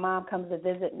 even when my mom comes to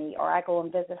visit me or I go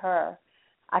and visit her,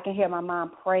 I can hear my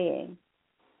mom praying.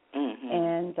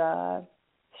 And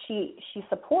she's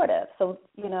supportive. So,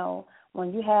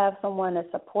 when you have someone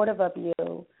that's supportive of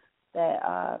you,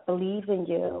 that believes in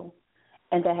you,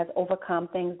 and that has overcome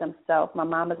things themselves. My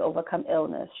mom has overcome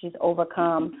illness. She's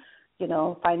overcome,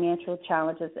 financial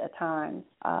challenges at times.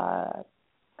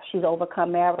 she's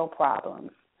overcome marital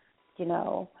problems. You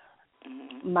know,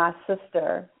 my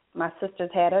sister's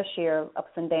had her share of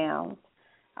ups and downs,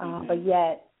 but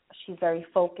yet she's very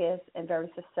focused and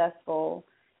very successful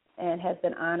and has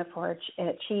been honored for her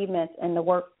achievements in the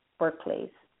workplace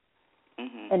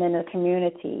and in the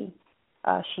community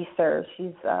she serves.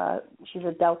 She's a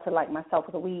Delta like myself.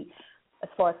 As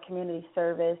far as community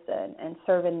service and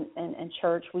serving in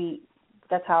church,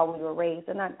 that's how we were raised.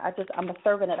 And I'm a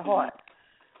servant at heart.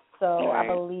 So I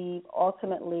believe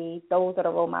ultimately those are the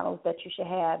role models that you should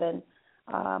have. And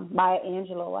Maya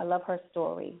Angelou, I love her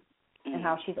story and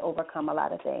how she's overcome a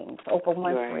lot of things. Oprah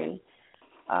Winfrey.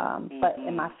 But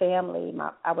in my family,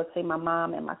 I would say my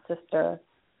mom and my sister,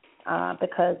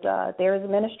 because there is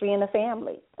ministry in the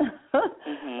family.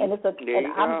 And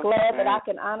I'm glad that I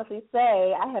can honestly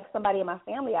say I have somebody in my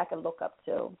family I can look up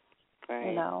to. Right.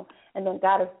 You know, and then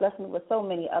God has blessed me with so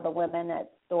many other women that's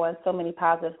doing so many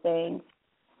positive things,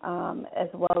 as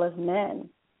well as men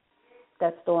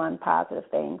that's doing positive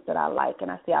things that I like.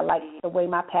 And I like the way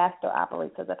my pastor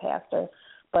operates as a pastor.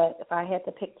 But if I had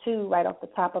to pick two right off the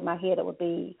top of my head, it would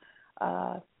be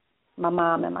my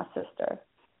mom and my sister.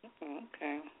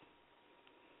 Okay.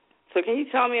 So can you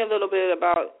tell me a little bit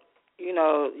about, you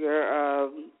know,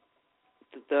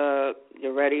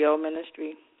 your radio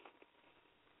ministry?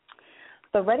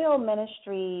 The radio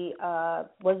ministry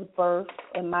was birthed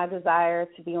in my desire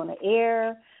to be on the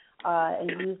air and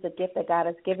use the gift that God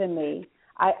has given me.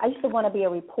 I used to want to be a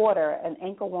reporter, an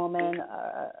anchor woman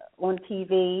on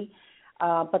TV,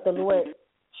 but the Lord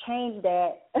changed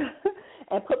that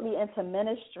and put me into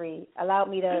ministry, allowed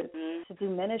me to do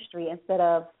ministry instead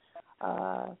of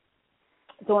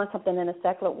doing something in the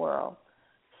secular world.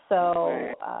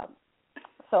 So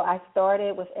I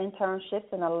started with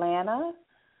internships in Atlanta.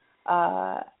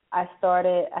 I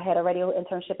had a radio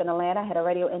internship in Atlanta. I had a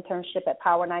radio internship at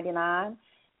Power 99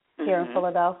 here in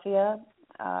Philadelphia.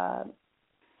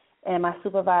 And my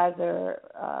supervisor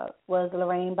was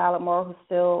Lorraine Ballard-Moore, who's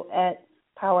still at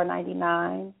Power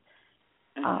 99.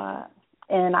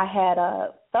 And I had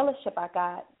a fellowship I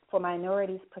got for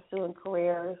minorities pursuing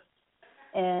careers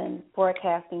in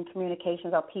broadcasting,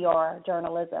 communications, or PR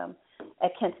journalism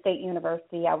at Kent State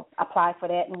University. I applied for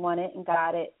that and won it and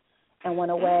got it and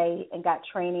went away and got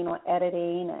training on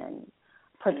editing and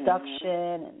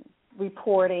production and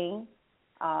reporting.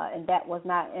 And that was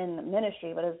not in the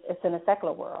ministry, but it's in the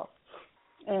secular world.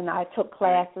 And I took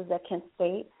classes at Kent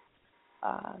State.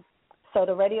 So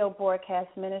the radio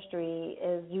broadcast ministry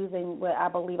is using what I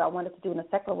believe I wanted to do in the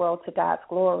secular world to God's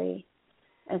glory.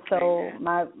 And so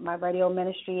my radio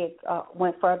ministry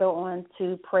went further on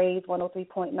to Praise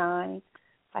 103.9.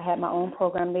 I had my own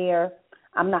program there.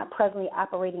 I'm not presently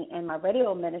operating in my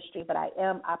radio ministry, but I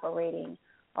am operating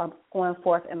or going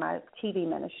forth in my TV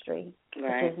ministry,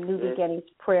 which is New Beginnings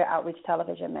Prayer Outreach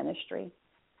Television Ministry.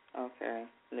 Okay,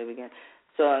 New Beginnings.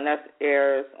 So and that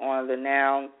airs on the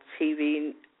Now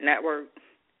TV network?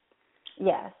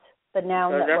 Yes, the Now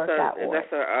Network.org.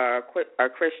 That's a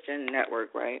Christian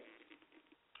network, right?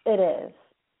 It is.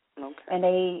 Okay. And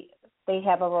they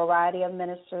have a variety of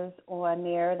ministers on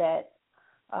there that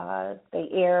they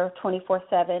air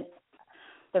 24/7.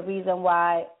 The reason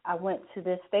why I went to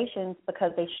this station is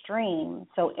because they stream,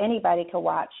 so anybody can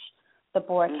watch the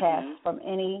broadcast from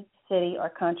any city or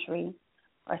country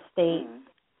or state,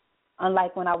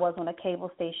 unlike when I was on a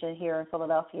cable station here in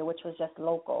Philadelphia, which was just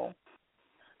local.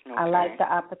 Okay. I like the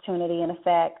opportunity and the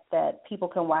fact that people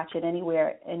can watch it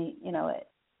anywhere,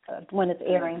 when it's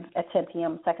airing at 10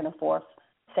 p.m. second and fourth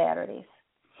Saturdays.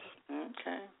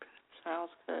 Okay,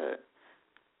 sounds good.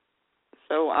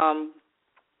 So,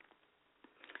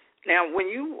 now when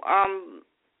you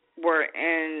were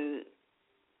in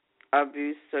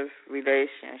abusive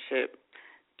relationship,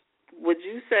 would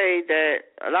you say that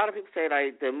a lot of people say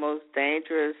like the most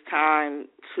dangerous time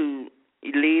to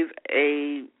leave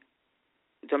a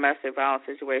domestic violence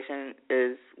situation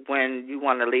is when you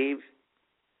want to leave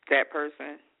that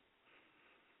person?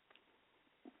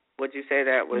 Would you say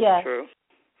that was true?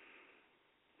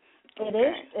 It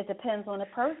is. It depends on the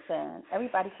person.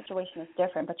 Everybody's situation is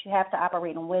different, but you have to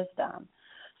operate in wisdom.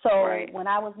 So when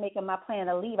I was making my plan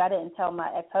to leave, I didn't tell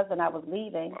my ex-husband I was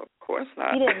leaving. Of course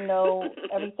not. He didn't know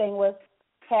everything was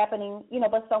happening,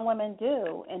 but some women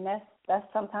do, and that's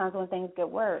sometimes when things get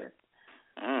worse.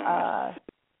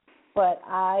 But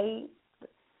I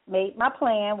made my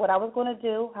plan, what I was going to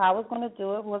do, how I was going to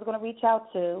do it, who I was going to reach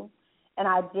out to, and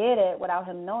I did it without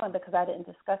him knowing because I didn't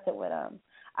discuss it with him.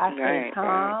 I stayed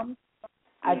calm.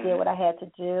 I did what I had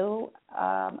to do.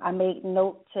 I made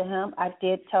note to him. I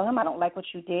did tell him I don't like what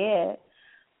you did.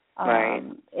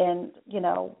 And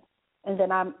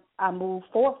then I I moved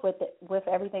forth with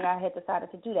everything I had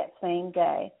decided to do that same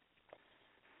day.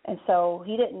 And so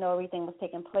he didn't know everything was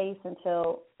taking place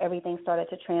until everything started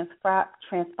to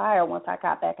transpire once I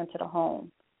got back into the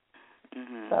home.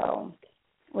 Mm-hmm. So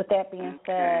with that being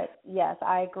said, yes,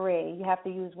 I agree. You have to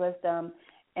use wisdom,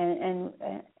 and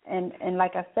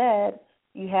like I said,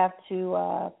 you have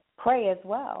to pray as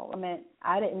well. I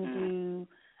mean,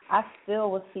 I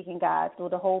still was seeking God through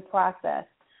the whole process.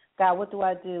 God, what do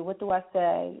I do? What do I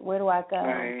say? Where do I go?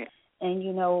 Right. And,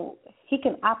 you know, he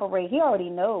can operate. He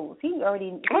already knows. He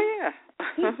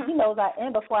knows our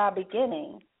end before our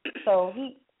beginning. So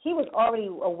he was already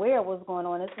aware of what's going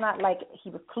on. It's not like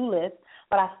he was clueless,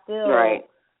 but I still,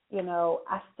 you know,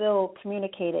 I still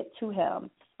communicated to him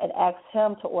and asked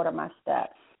him to order my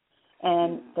steps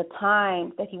and the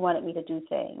time that he wanted me to do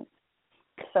things.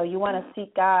 So you want to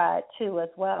seek God, too, as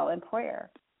well in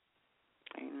prayer.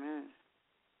 Amen.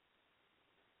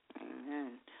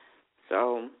 Amen.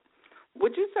 So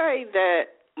would you say that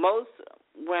most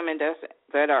women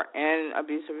that are in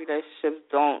abusive relationships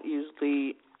don't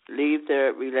usually leave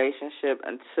their relationship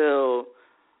until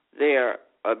their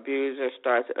abuser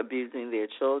starts abusing their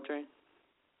children?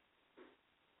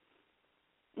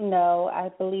 No, I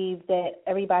believe that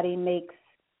every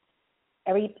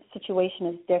situation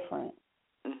is different.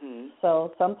 Mm-hmm.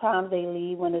 So sometimes they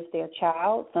leave when it's their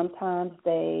child. Sometimes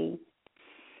they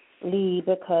leave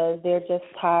because they're just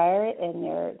tired and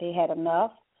they had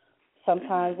enough.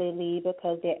 Sometimes they leave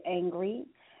because they're angry.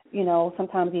 You know,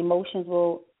 sometimes emotions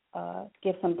will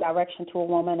give some direction to a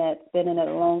woman that's been in it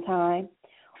a long time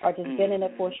or just been in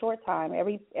it for a short time.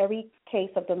 Every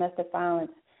case of domestic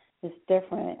violence is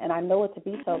different, and I know it to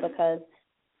be so because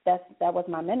that was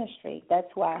my ministry. That's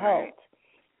who I helped.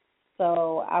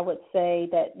 So I would say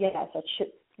that, yes,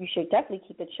 you should definitely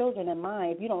keep the children in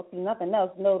mind. If you don't see nothing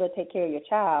else, know to take care of your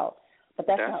child. But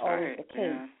that's not always the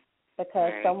case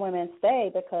because some women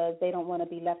stay because they don't want to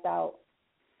be left out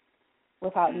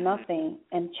without nothing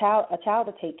and a child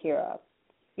to take care of.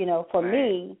 You know, for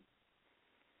me,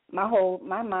 my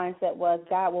mindset was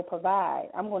God will provide.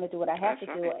 I'm going to do what I have to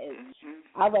do.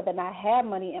 I'd rather not have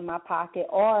money in my pocket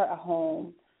or a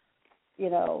home, you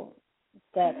know,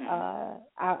 that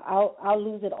I'll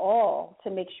lose it all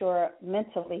to make sure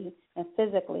mentally and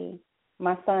physically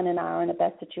my son and I are in the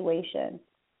best situation.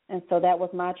 And so that was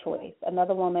my choice.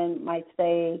 Another woman might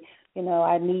say, you know,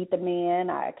 I need the man,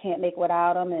 I can't make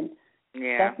without him, and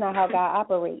that's not how God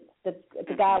operates. The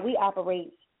God we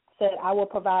operate said, I will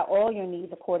provide all your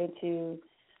needs according to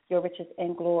your riches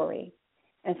and glory.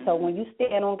 And so when you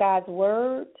stand on God's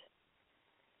word,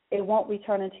 it won't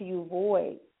return into you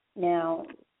void. Now,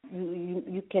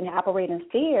 you can operate in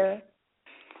fear,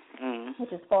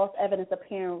 which is false evidence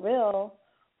appearing real,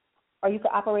 or you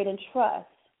can operate in trust.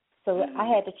 So I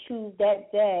had to choose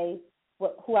that day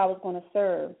who I was going to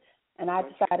serve, and I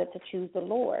decided to choose the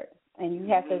Lord. And you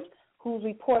have to, whose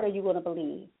report are you going to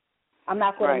believe? I'm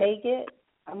not going to make it.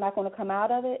 I'm not going to come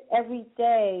out of it. Every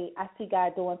day I see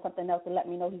God doing something else to let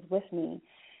me know he's with me,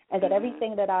 and that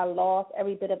everything that I lost,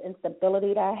 every bit of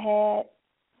instability that I had,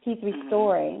 he's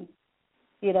restoring.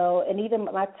 You know, and even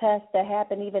my tests that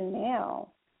happen even now,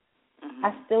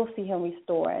 I still see him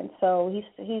restoring. So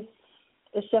he's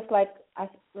it's just like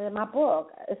in my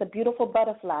book, it's a beautiful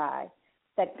butterfly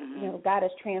that, you know, God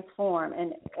has transformed.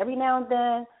 And every now and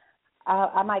then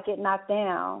I might get knocked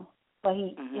down, but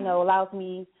he, you know, allows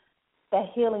me that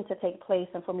healing to take place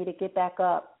and for me to get back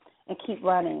up and keep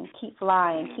running, keep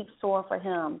flying, keep soaring for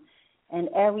him. And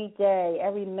every day,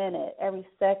 every minute, every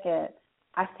second,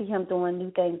 I see him doing new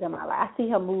things in my life. I see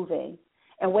him moving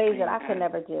in ways that I could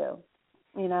never do,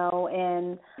 you know,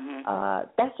 and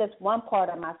that's just one part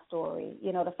of my story.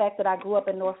 You know, the fact that I grew up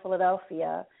in North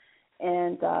Philadelphia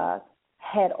and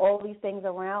had all these things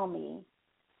around me,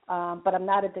 but I'm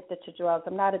not addicted to drugs.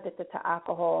 I'm not addicted to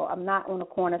alcohol. I'm not on the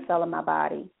corner selling my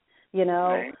body, you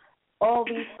know. All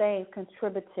these things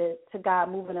contributed to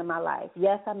God moving in my life.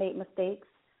 Yes, I made mistakes.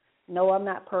 No, I'm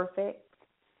not perfect,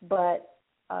 but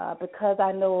because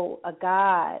I know a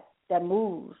God that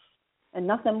moves, and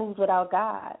nothing moves without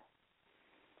God.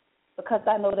 Because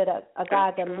I know that a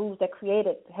God that moves, that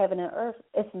created heaven and earth,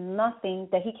 it's nothing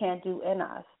that he can't do in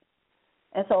us.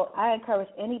 And so I encourage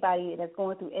anybody that's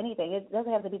going through anything. It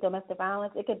doesn't have to be domestic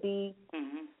violence. It could be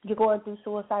you're going through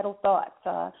suicidal thoughts.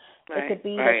 It could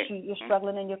be that you're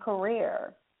struggling in your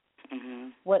career.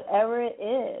 Whatever it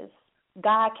is,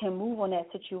 God can move on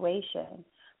that situation.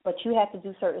 But you have to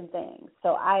do certain things.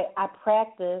 So I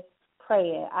practice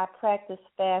praying. I practice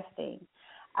fasting.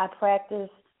 I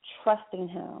practice trusting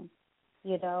him.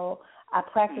 You know, I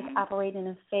practice operating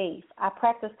in faith. I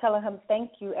practice telling him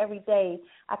thank you every day.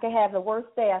 I can have the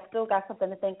worst day. I still got something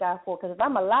to thank God for. Because if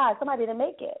I'm alive, somebody didn't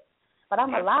make it. But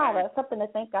I'm alive. I have something to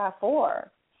thank God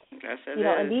for. Yes, it you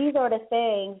know, is. and these are the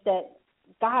things that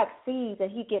God sees,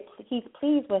 and He's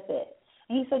pleased with it.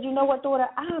 And He said, you know what, daughter,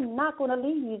 I'm not going to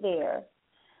leave you there.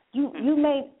 You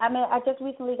may. I mean, I just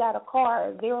recently got a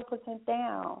car, 0%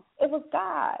 down. It was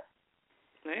God.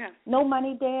 Yeah. No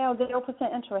money down,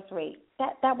 0% interest rate.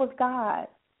 That was God.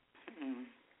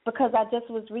 Because I just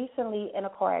was recently in a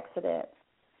car accident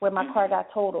where my car got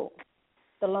totaled.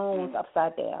 The loan was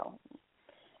upside down.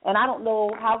 And I don't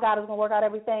know how God is going to work out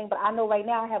everything, but I know right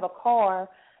now I have a car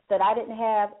that I didn't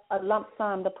have a lump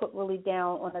sum to put really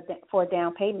down for a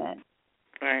down payment.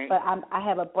 Right. But I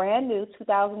have a brand new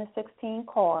 2016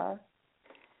 car,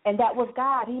 and that was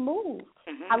God. He moved.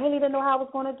 I really didn't know how I was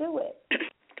going to do it.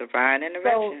 Divine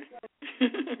intervention. So,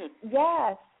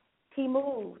 yes, He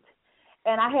moved.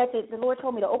 And the Lord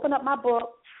told me to open up my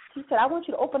book. He said, I want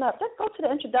you to open up. Just go to the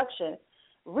introduction.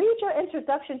 Read your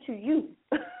introduction to you.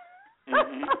 He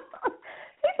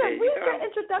said, read your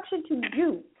introduction to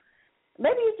you.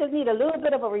 Maybe you just need a little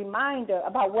bit of a reminder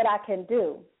about what I can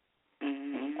do.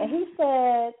 And he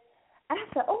said, I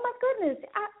said, oh, my goodness,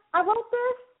 I wrote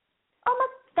this? Oh, my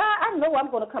God, I know I'm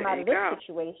going to come out of this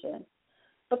situation.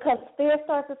 Because fear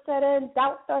starts to set in,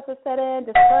 doubt starts to set in,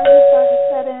 discouragement starts to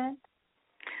set in.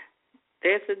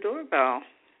 There's a doorbell.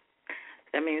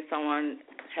 That means someone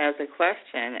has a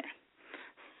question.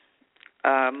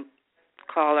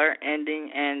 Caller ending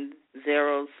in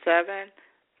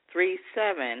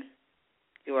 0737.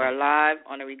 You are live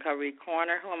on the Recovery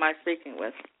Corner. Who am I speaking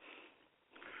with?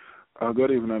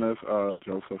 Good evening. It's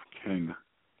Joseph King.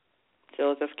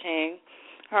 Joseph King.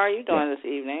 How are you doing this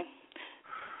evening?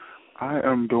 I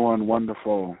am doing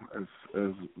wonderful.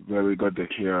 It's very good to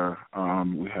hear.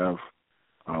 We have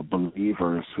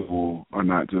believers who are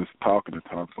not just talking the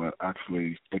talk, but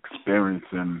actually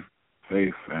experiencing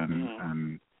faith,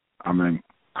 and I'm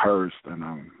encouraged and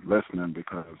I'm listening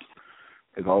because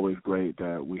it's always great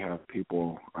that we have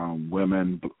people,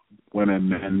 women,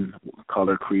 men,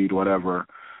 color, creed, whatever,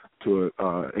 to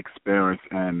experience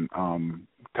and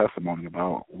testimony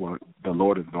about what the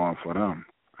Lord is doing for them.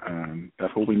 And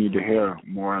that's what we need to hear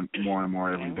more and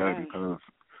more every day, because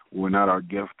we're not our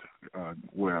gift,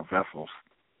 we're our vessels.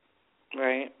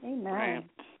 Right. Amen. Right.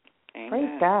 Amen.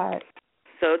 Praise God.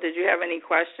 So did you have any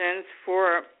questions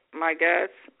for my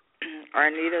guest,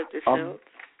 Arnita DeShields?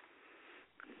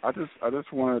 I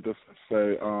just wanted to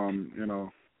say,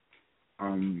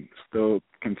 still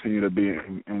continue to be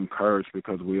encouraged,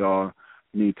 because we all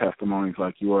need testimonies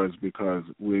like yours, because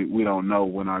we don't know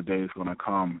when our day is going to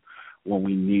come when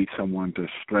we need someone to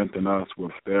strengthen us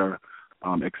with their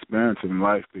experience in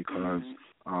life, because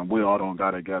we all don't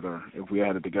got it together. If we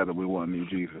had it together, we wouldn't need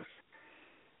Jesus.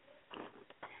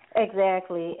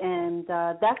 Exactly, and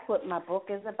that's what my book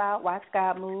is about, Watch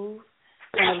God Move.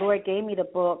 When the Lord gave me the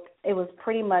book, it was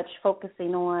pretty much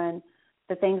focusing on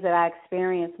the things that I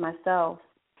experienced myself.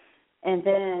 And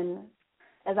then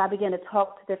as I began to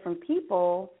talk to different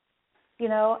people,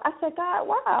 I said, God,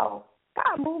 wow,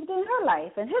 God moved in her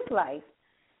life and his life.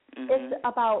 It's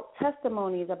about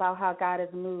testimonies about how God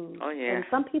has moved. Oh, yeah. And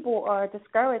some people are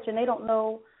discouraged and they don't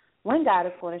know when God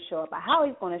is going to show up or how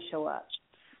he's going to show up.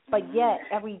 But yet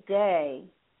every day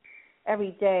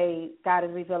God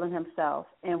is revealing himself.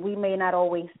 And we may not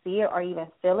always see it or even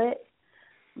feel it,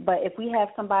 but if we have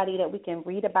somebody that we can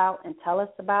read about and tell us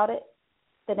about it,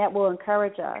 then that will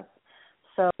encourage us.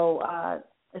 So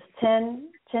it's 10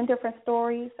 different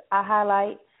stories I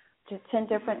highlight, just 10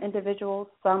 different individuals.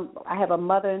 I have a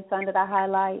mother and son that I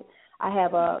highlight. I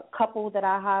have a couple that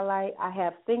I highlight. I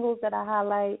have singles that I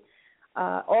highlight,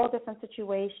 all different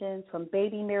situations, from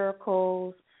baby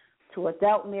miracles to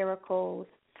adult miracles.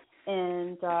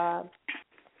 And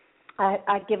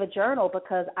I give a journal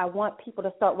because I want people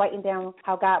to start writing down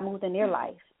how God moved in their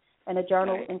life. And the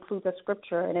journal includes a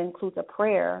scripture and it includes a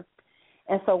prayer.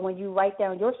 And so when you write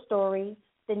down your story,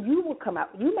 then you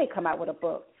may come out with a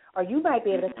book, or you might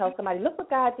be able to tell somebody, look what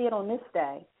God did on this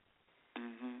day.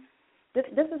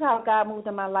 This is how God moved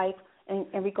in my life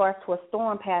in regards to a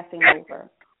storm passing over.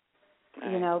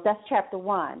 That's chapter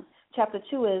 1. Chapter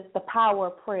 2 is the power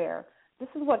of prayer. This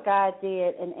is what God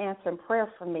did in answering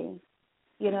prayer for me.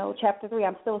 Chapter 3,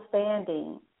 I'm still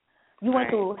standing. You went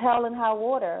through hell and high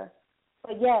water,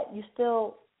 but yet you're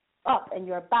still up and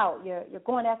you're about. You're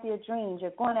going after your dreams.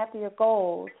 You're going after your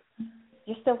goals.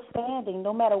 You're still standing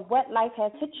no matter what life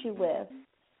has hit you with.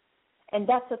 And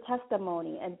that's a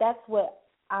testimony, and that's what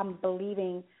I'm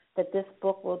believing that this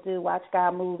book will do, Watch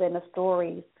God Move, in the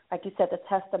stories, like you said, the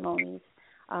testimonies.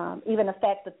 Even the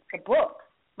fact that the book,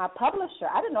 my publisher,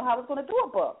 I didn't know how I was going to do a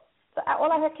book. So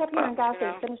all I had kept hearing God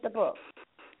say, finish the book.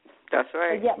 That's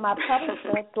right. But yet my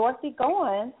publisher, Dorothy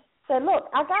Goins, said, look,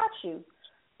 I got you.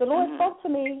 The Lord spoke to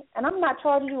me, and I'm not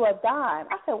charging you a dime.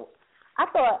 I said,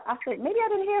 maybe I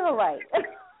didn't hear her right.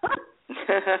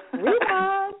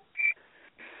 Rewind.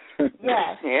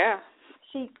 Yes. Yeah.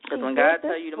 Because when God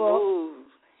tells you to move,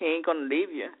 He ain't going to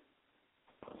leave you.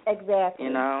 Exactly.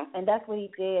 You know? And that's what He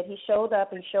did. He showed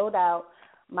up and showed out.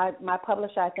 My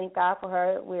publisher, I thank God for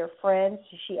her. We're friends.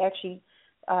 She actually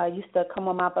used to come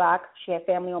on my block. She had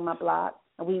family on my block.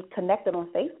 And we connected on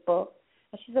Facebook.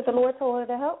 And she said the Lord told her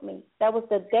to help me. That was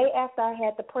the day after I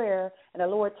had the prayer, and the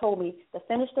Lord told me to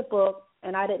finish the book,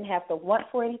 and I didn't have to want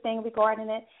for anything regarding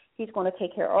it. He's going to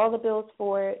take care of all the bills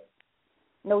for it,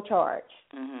 no charge.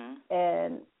 Mm-hmm.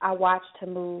 And I watched her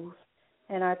move,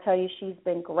 and I tell you, she's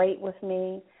been great with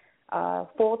me.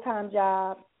 Full-time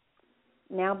job,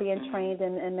 now being trained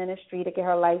in ministry to get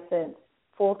her license,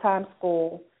 full-time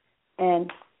school, and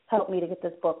help me to get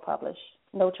this book published,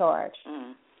 no charge.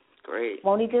 Great.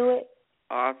 Won't He do it?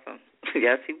 Awesome.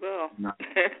 Yes, He will. No.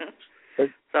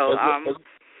 So,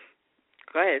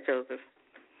 go ahead, Joseph.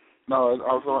 No,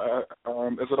 I was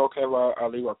going to, is it okay if I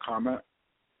leave a comment?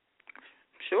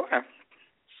 Sure.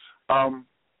 From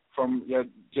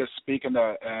just speaking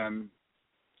that, and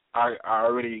I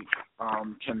already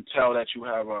can tell that you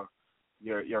have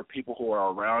your people who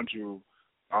are around you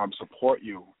support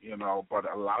you, you know,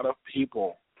 but a lot of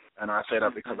people, and I say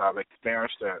that because I've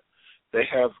experienced it, they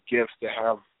have gifts, they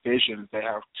have visions, they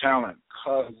have talent,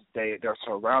 because they're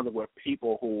surrounded with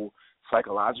people who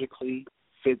psychologically,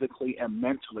 physically, and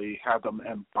mentally have them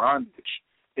in bondage.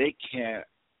 They can't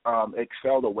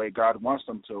excel the way God wants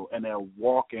them to, and they're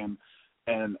walking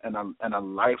in a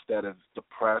life that is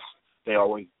depressed. They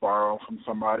always borrow from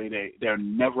somebody. They're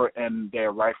never in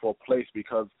their rightful place,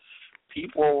 because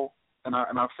people, and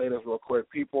I'll say this real quick,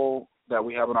 people that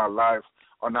we have in our life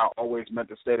are not always meant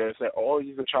to stay there and say, oh,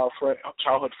 he's a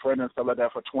childhood friend and stuff like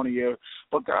that for 20 years.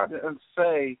 But God didn't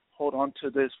say, hold on to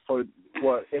this for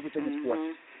what everything is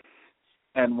for.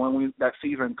 And when that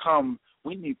season comes,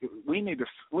 we need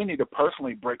to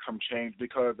personally break some change,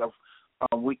 because of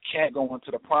we can't go into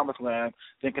the promised land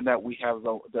thinking that we have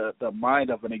the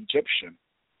mind of an Egyptian.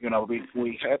 You know,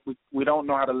 we don't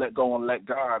know how to let go and let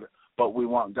God, but we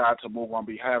want God to move on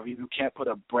behalf. You can't put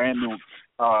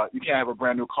you can't have a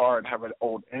brand new car and have an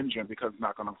old engine, because it's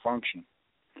not going to function.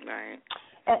 Right.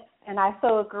 And I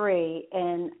so agree,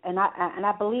 and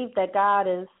I believe that God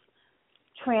is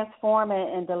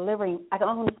transforming and delivering. I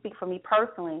don't only speak for me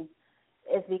personally,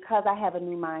 is because I have a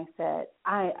new mindset.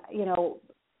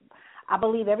 I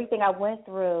believe everything I went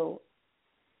through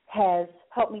has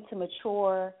helped me to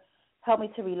mature, helped me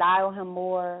to rely on Him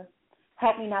more,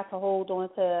 helped me not to hold on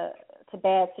to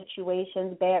bad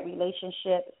situations, bad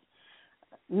relationships,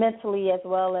 mentally as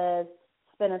well as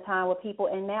spending time with people.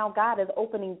 And now God is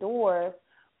opening doors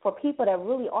for people that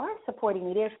really are supporting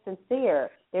me. They're sincere.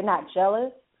 They're not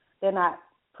jealous. They're not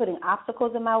putting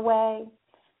obstacles in my way.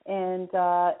 And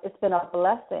it's been a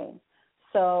blessing.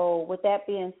 So with that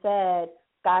being said,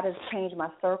 God has changed my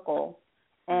circle.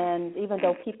 And even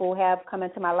though people have come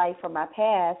into my life from my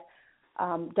past,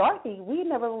 Dorothy, we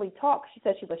never really talked. She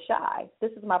said she was shy.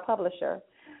 This is my publisher.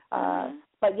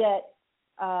 But yet,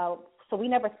 so we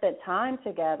never spent time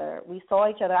together. We saw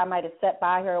each other. I might have sat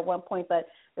by her at one point, but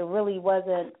it really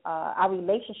wasn't, our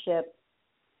relationship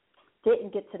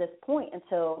didn't get to this point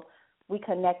until we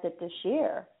connected this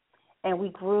year. And we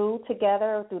grew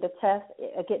together through the test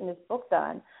of getting this book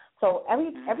done. So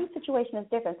every situation is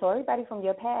different. So everybody from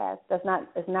your past is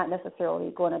not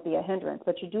necessarily going to be a hindrance,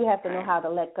 but you do have to know how to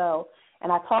let go.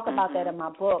 And I talk about that in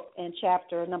my book in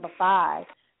chapter number 5.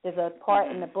 There's a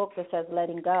part in the book that says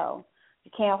letting go.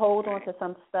 You can't hold on to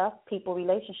some stuff, people,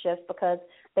 relationships, because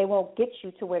they won't get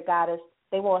you to where God is.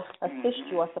 They won't assist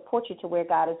you or support you to where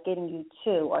God is getting you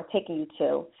to or taking you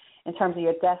to in terms of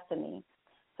your destiny.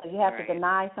 So you have to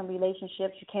deny some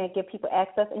relationships. You can't give people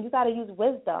access, and you got to use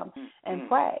wisdom and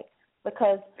pray,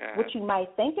 because what you might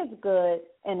think is good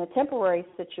in a temporary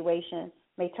situation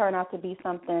may turn out to be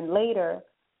something later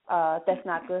that's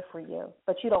not good for you.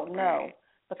 But you don't know,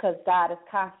 because God is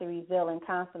constantly revealing,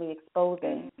 constantly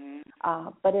exposing.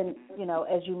 But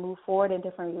as you move forward in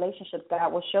different relationships,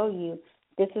 God will show you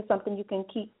this is something you can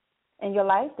keep in your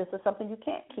life. This is something you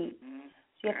can't keep.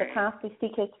 So you have to constantly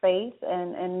seek His face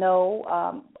and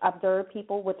know, observe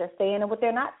people, what they're saying and what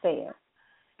they're not saying.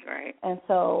 Right. And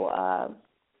so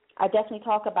I definitely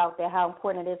talk about that, how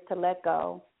important it is to let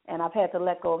go. And I've had to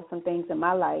let go of some things in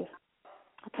my life.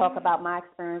 I talk about my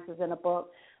experiences in the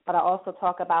book, but I also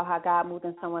talk about how God moved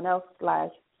in someone else's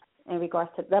life in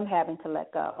regards to them having to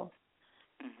let go.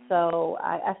 So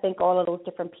I think all of those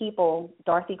different people,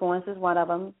 Dorothy Goins is one of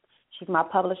them. She's my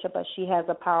publisher, but she has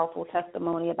a powerful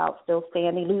testimony about still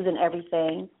standing, losing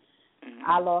everything.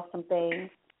 I lost some things,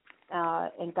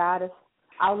 and God is,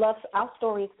 our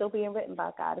story is still being written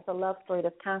by God. It's a love story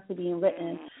that's constantly being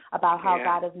written about how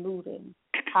God is moving,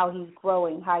 how he's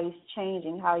growing, how he's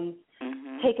changing, how he's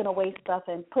taking away stuff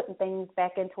and putting things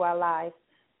back into our lives.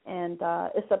 And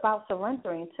it's about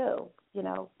surrendering, too, you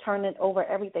know, turning over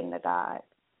everything to God.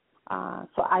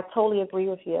 So I totally agree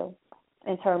with you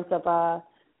in terms of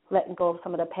letting go of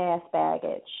some of the past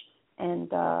baggage.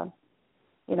 And,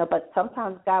 you know, but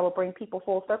sometimes God will bring people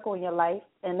full circle in your life,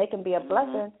 and they can be a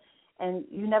blessing, and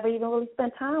you never even really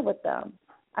spend time with them.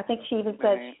 I think she even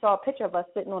said she saw a picture of us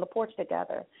sitting on the porch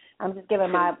together. I'm just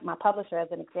giving my publisher as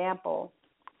an example.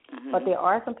 But there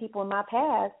are some people in my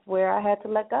past where I had to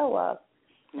let go of.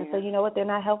 And so, you know what, they're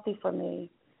not healthy for me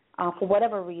for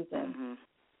whatever reason.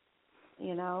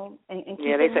 You know? And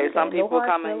they say some people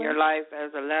come in your life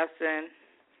as a lesson.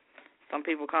 Some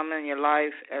people come in your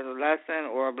life as a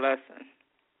lesson or a blessing.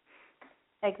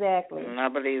 Exactly. And I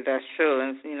believe that's true.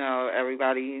 And, you know,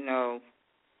 everybody, you know,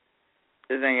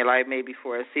 is in your life maybe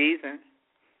for a season,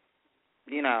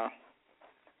 you know.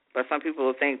 But some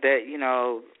people think that, you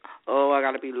know, oh, I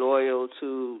got to be loyal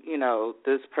to, you know,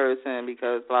 this person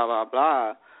because blah, blah,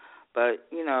 blah. But,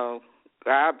 you know,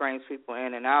 God brings people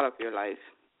in and out of your life,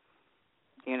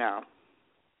 you know.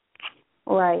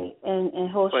 Right, and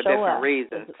he'll for show different us.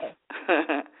 reasons.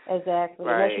 Exactly.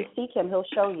 Right. Unless you seek him, he'll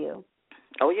show you.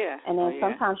 Oh, yeah. And then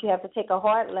sometimes you have to take a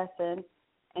hard lesson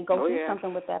and go through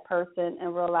something with that person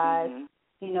and realize,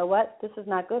 you know what, this is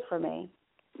not good for me.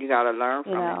 You got to learn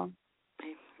from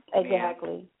it.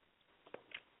 Exactly.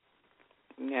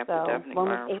 You have so to definitely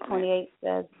Romans 8:28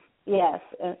 says, yes,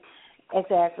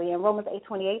 exactly. And Romans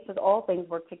 8:28 says all things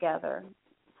work together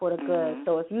for the good.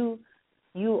 So if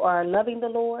you are loving the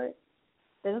Lord,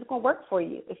 then it's going to work for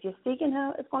you. If you're seeking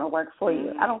him, it's going to work for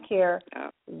you. I don't care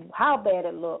how bad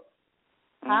it looks,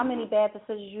 how many bad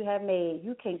decisions you have made.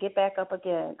 You can get back up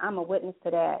again. I'm a witness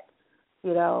to that,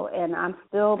 you know, and I'm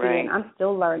still I'm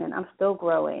still learning. I'm still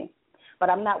growing. But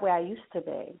I'm not where I used to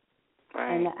be.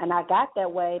 Right. And I got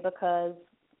that way because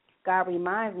God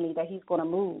reminds me that he's going to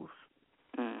move.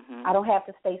 I don't have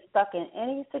to stay stuck in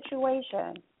any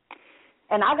situation.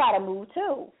 And I got to move,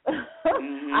 too.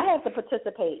 I have to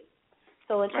participate.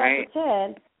 So in chapter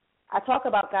 10, I talk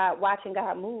about God, watching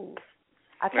God move.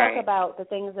 I talk about the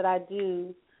things that I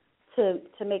do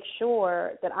to make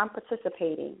sure that I'm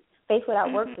participating. Faith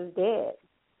without works is dead.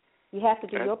 You have to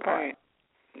do your part. Right.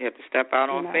 You have to step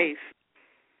out on faith.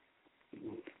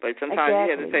 But sometimes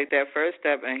you have to take that first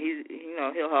step, and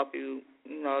he'll help you,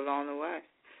 you know, along the way.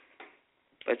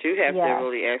 But you have to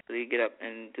really actually get up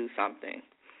and do something.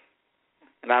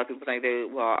 A lot of people think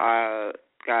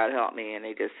God help me, and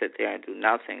they just sit there and do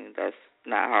nothing. That's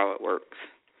not how it works.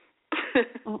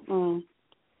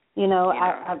 You know,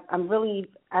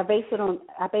 I base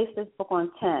this book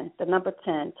on 10, the number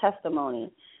 10,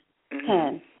 testimony,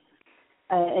 10.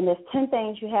 And there's 10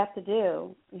 things you have to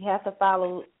do. You have to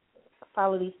follow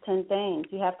these 10 things.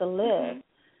 You have to live.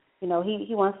 You know,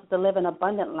 he wants us to live an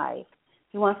abundant life.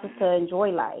 He wants us to enjoy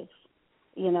life.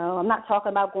 You know, I'm not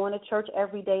talking about going to church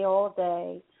every day, all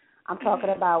day. I'm talking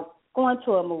about going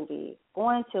to a movie,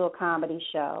 going to a comedy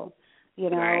show, you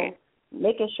know,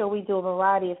 making sure we do a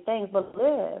variety of things, but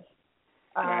live.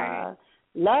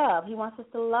 Love. He wants us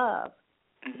to love,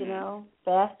 you know,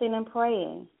 fasting and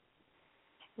praying.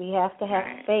 We have to have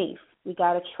faith. We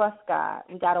got to trust God.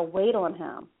 We got to wait on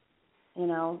him. You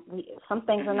know, some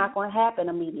things are not going to happen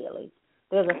immediately.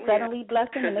 There's a suddenly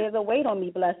blessing and there's a wait on me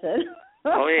blessing.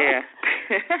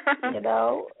 You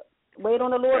know, wait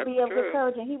on the Lord, be of good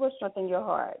courage, and he will strengthen your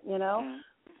heart, you know.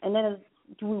 And then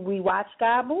we watch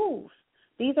God move.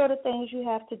 These are the things you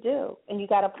have to do. And you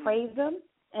got to praise him,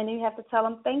 and you have to tell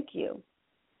him thank you.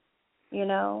 You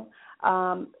know,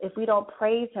 if we don't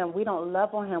praise him, we don't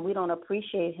love on him, we don't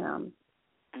appreciate him,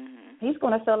 he's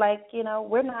going to feel like, you know,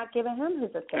 we're not giving him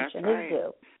his attention, his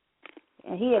due.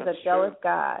 And he is a jealous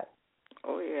God.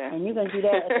 Oh, yeah. And you can do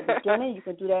that at the beginning. You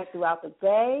can do that throughout the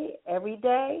day, every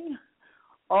day,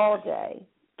 all day.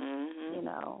 You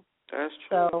know. That's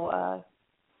true. So,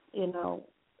 you know,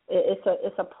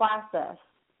 it's a process.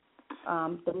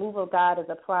 The move of God is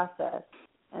a process.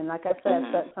 And like I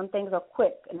said, some things are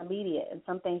quick and immediate, and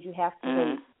some things you have to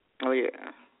wait. Oh,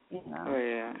 yeah. You know. Oh,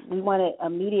 yeah. We want it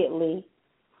immediately,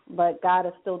 but God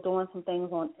is still doing some things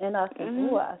in us and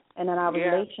through us and in our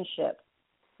relationship.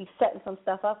 He's setting some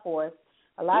stuff up for us.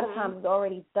 A lot of times it's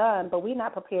already done, but we're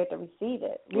not prepared to receive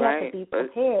it. We have to be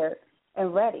prepared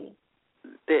and ready.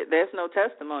 there's no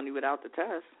testimony without the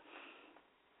test.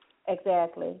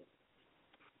 Exactly.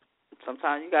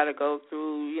 Sometimes you got to go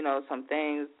through, some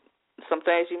things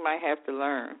you might have to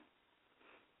learn,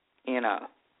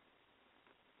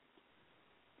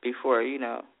 before,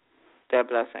 that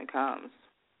blessing comes.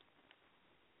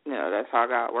 That's how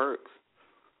God works.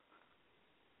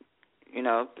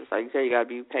 Just like you said, you got to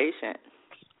be patient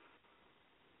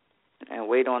and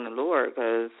wait on the Lord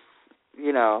because,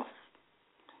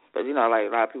 like a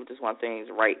lot of people just want things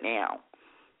right now.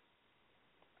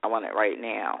 I want it right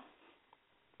now.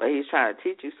 But he's trying to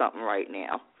teach you something right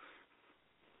now.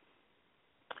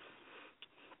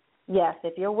 Yes,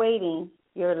 if you're waiting,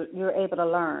 you're able to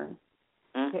learn.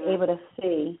 Mm-hmm. You're able to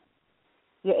see.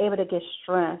 You're able to get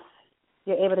strength.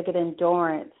 You're able to get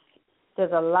endurance.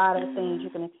 There's a lot of things you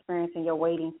can experience in your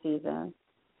waiting season.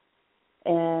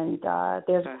 And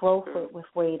there's growth with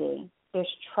waiting. There's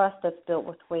trust that's built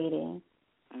with waiting.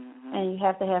 Mm-hmm. And you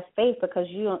have to have faith because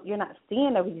you're not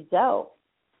seeing the result.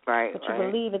 Right, but you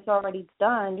believe it's already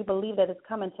done. You believe that it's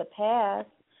coming to pass.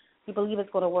 You believe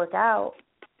it's going to work out.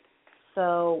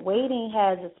 So waiting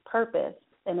has its purpose,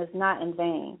 and it's not in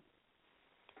vain.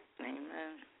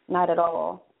 Amen. Not at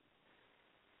all.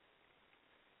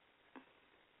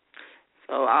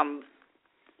 So I'm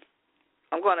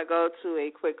going to go to a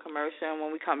quick commercial, and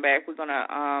when we come back, we're going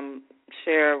to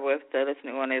share with the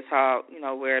listening audience how,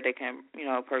 where they can,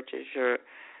 purchase your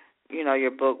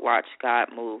book, Watch God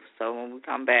Move. So when we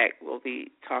come back, we'll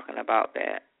be talking about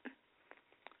that.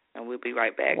 And we'll be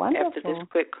right back after this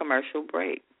quick commercial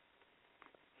break.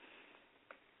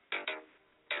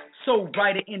 So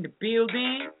writer in the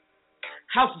building,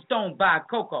 House of Stone by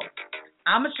Coco.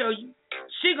 I'ma show you,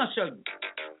 she gonna show you,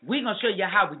 we gonna show you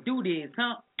how we do this,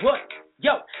 huh? What?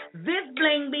 Yo, this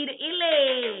bling be the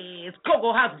illest.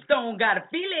 Coco House of Stone got a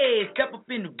feel it. Step up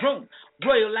in the room,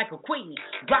 royal like a queen.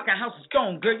 Rockin' House of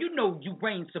Stone, girl, you know you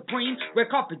reign supreme. Red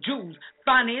carpet jewels,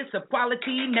 finance of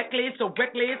quality, necklace so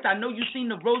reckless. I know you seen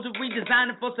the rosary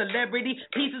designing for celebrity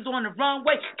pieces on the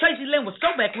runway. Tracy Lynn was so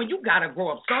back when you gotta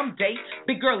grow up someday.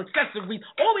 Big girl accessories,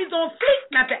 always on fleek.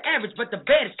 Not the average, but the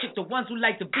baddest chick, the ones who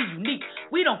like to be unique.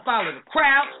 We don't follow the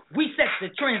crowd, we set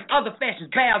the trends. Other fashions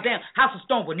bow down. House of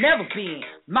Stone will never be in.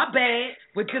 My bad,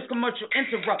 with this commercial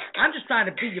interrupt. I'm just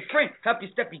trying to be your friend, help you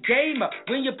step your game up.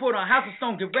 When you put on House of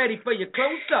Stone, get ready for your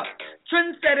close-up.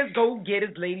 Trendsetters,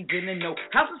 go-getters, ladies in the know.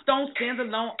 House of Stone stands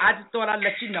alone, I just thought I'd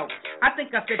let you know. I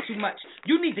think I said too much.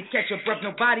 You need to catch your breath,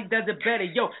 nobody does it better.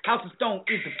 Yo, House of Stone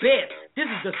is the best. This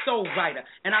is the Soul Writer,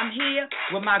 and I'm here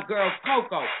with my girl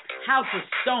Coco. House of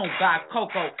Stone by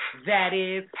Coco, that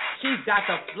is. She's got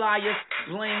the flyest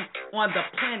bling on the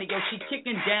planet. Yo, she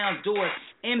kicking down doors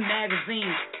in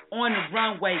magazines, on the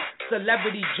runway,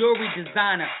 celebrity jewelry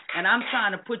designer, and I'm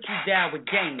trying to put you down with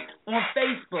game. On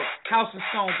Facebook, House of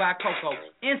Stone by Coco.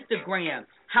 Instagram,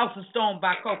 House of Stone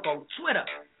by Coco. Twitter,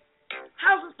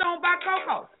 House of Stone by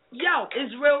Coco. Yo,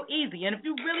 it's real easy, and if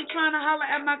you're really trying to holler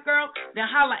at my girl, then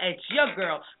holler at your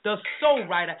girl, the Soul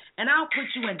Writer, and I'll put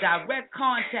you in direct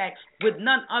contact with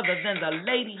none other than the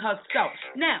lady herself.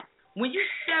 Now, when you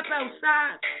step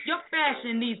outside, your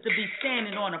fashion needs to be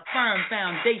standing on a firm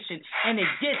foundation, and it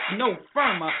gets no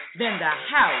firmer than the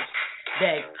house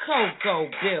that Coco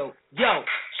built. Yo,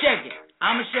 check it.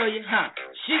 I'ma show you, huh?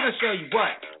 She gonna show you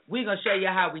what? We gonna show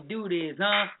you how we do this,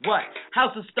 huh? What?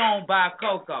 House of Stone by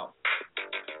Coco.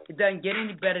 It doesn't get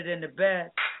any better than the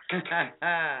best.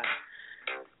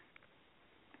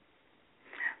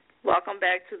 Welcome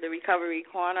back to the Recovery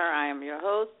Corner. I am your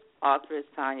host, Authoress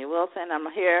Tonya Wilson. I'm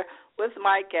here with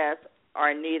my guest,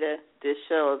 Arnita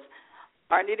Deschills.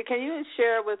 Arnita, can you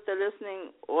share with the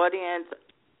listening audience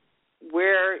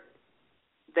where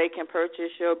they can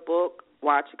purchase your book,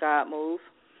 Watch God Move?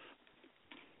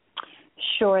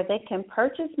 Sure. They can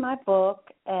purchase my book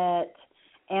at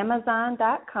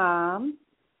Amazon.com,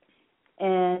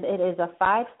 and it is a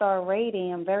 5-star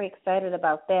rating. I'm very excited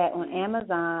about that on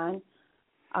Amazon.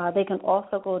 They can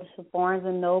also go to Barnes &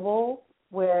 Noble,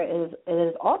 where it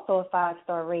is also a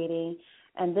 5-star rating,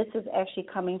 and this is actually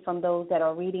coming from those that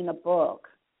are reading a book.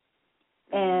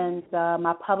 And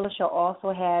my publisher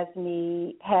also have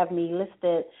me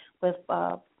listed with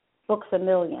Books A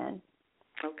Million.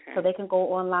 Okay. So they can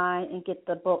go online and get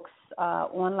the books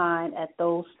online at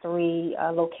those 3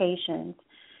 locations.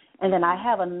 And then I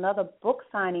have another book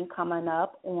signing coming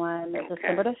up on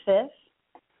December the 5th,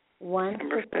 1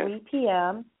 to 3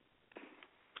 p.m.,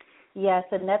 Yes,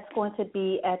 and that's going to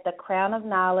be at the Crown of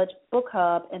Knowledge Book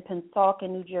Hub in Pensacola,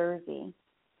 New Jersey.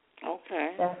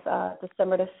 Okay. That's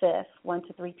December the 5th, 1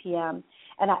 to 3 p.m.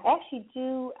 And I actually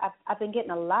I've been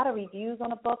getting a lot of reviews on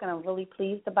the book, and I'm really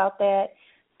pleased about that.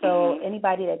 So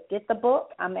anybody that get the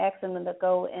book, I'm asking them to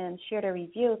go and share the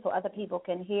review so other people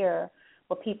can hear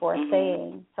what people are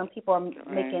saying. Some people are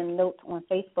making notes on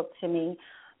Facebook to me,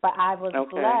 but I was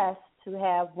blessed to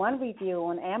have one review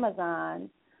on Amazon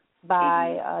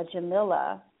by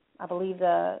Jamila. I believe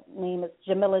the name is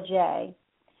Jamila J.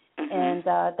 And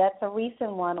that's a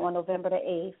recent one on November the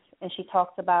 8th, and she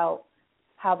talks about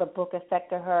how the book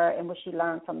affected her and what she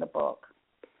learned from the book.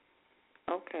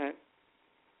 Okay.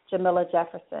 Jamila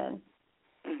Jefferson.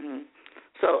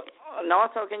 So, and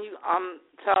also, can you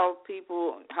tell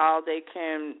people how they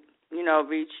can,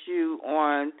 reach you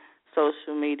on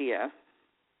social media?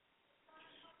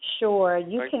 Sure.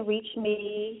 You can reach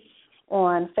me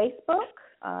on Facebook,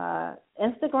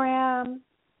 Instagram.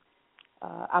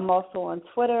 I'm also on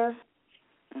Twitter.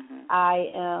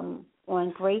 I am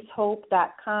on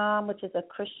gracehope.com, which is a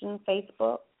Christian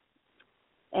Facebook.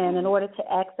 And in order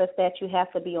to access that, you have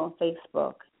to be on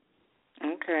Facebook.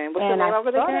 Okay. What's the name of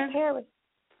it again?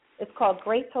 It's called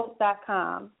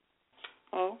gracehope.com.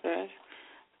 Okay.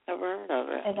 Never heard of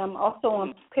it. And I'm also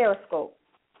on Periscope.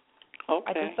 Okay.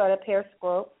 I just started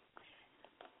Periscope.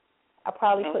 I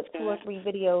probably put 2 or 3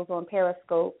 videos on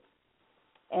Periscope.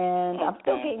 And I'm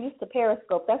still getting used to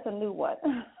Periscope. That's a new one.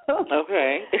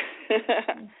 Okay.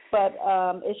 But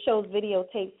it shows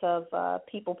videotapes of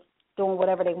people doing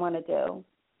whatever they want to do.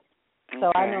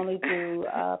 So I normally do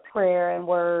prayer and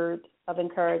word of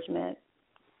encouragement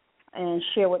and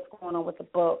share what's going on with the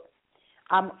book.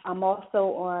 I'm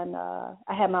also on,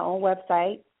 I have my own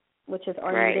website, which is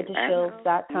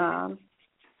arnitadeshields.com.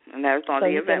 And that's on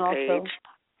the event page.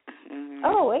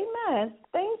 Oh, amen.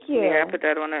 Thank you. Yeah, I put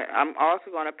that on there. I'm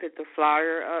also going to put the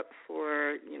flyer up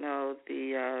for,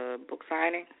 the book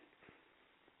signing.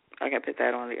 I can put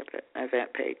that on the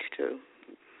event page, too.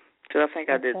 So I think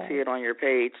I did see it on your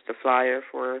page, the flyer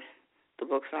for the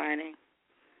book signing.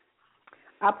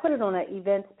 I put it on an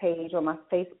events page on my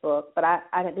Facebook, but I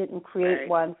didn't create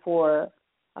one for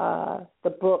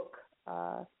the book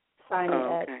signing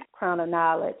at Crown of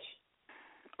Knowledge.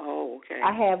 Oh, okay.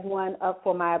 I have one up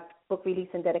for my book release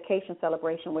and dedication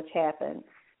celebration, which happened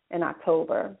in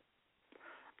October.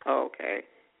 Oh, okay.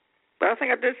 But I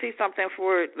think I did see something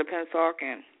for the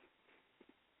Pennsauken.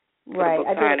 Right. The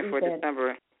book signing for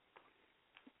December.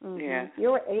 Yeah.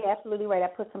 You're absolutely right. I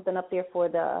put something up there for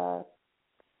the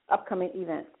upcoming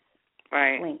event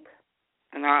link.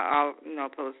 And I'll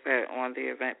post that on the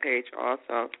event page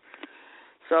also.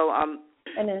 So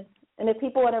And if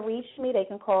people want to reach me, they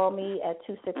can call me at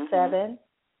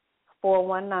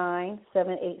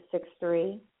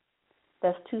 267-419-7863.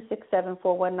 That's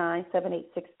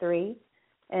 267-419-7863.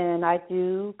 And I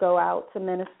do go out to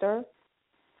minister.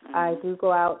 I do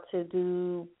go out to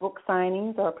do book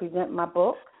signings or present my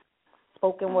book,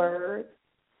 spoken word.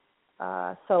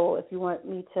 So if you want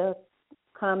me to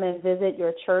come and visit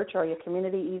your church or your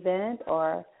community event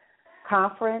or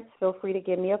conference, feel free to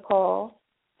give me a call.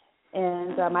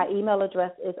 And my email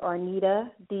address is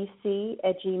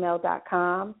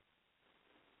arnitadc@gmail.com.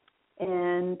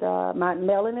 And my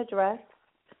mailing address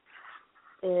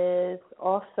is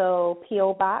also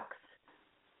P.O. Box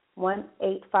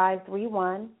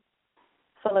 18531,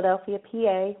 Philadelphia,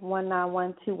 PA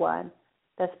 19121.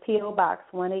 That's P.O. Box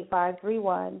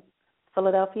 18531,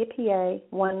 Philadelphia, PA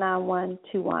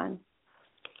 19121.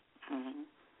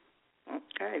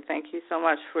 Okay, thank you so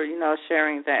much for,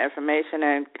 sharing that information.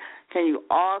 And can you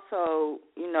also,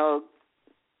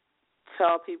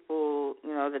 tell people,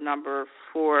 the number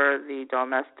for the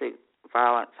domestic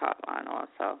violence hotline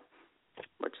also,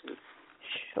 which is...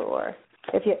 Sure.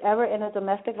 If you're ever in a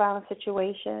domestic violence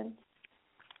situation,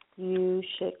 you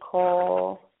should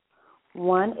call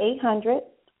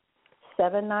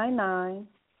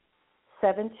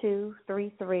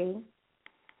 1-800-799-7233.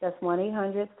 That's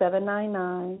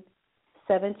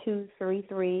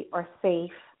 1-800-799-7233 or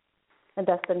SAFE, and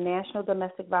that's the National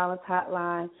Domestic Violence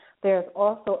Hotline. There's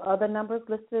also other numbers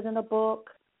listed in the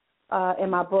book, in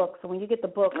my book. So when you get the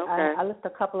book, I list a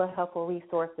couple of helpful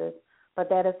resources, but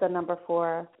that is the number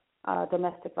for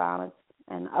domestic violence.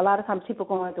 And a lot of times people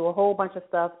going through a whole bunch of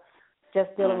stuff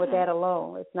just dealing with that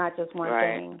alone. It's not just one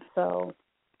thing. So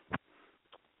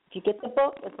if you get the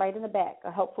book, it's right in the back,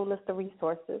 a helpful list of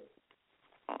resources.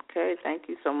 Okay, thank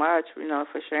you so much,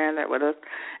 for sharing that with us.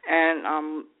 And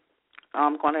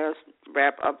I'm going to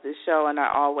wrap up this show, and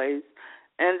I always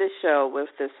end the show with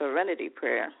the serenity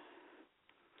prayer.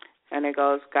 And it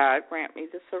goes, God, grant me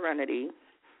the serenity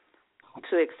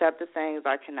to accept the things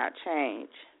I cannot change,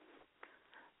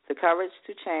 the courage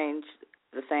to change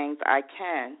the things I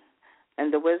can,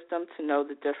 and the wisdom to know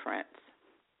the difference.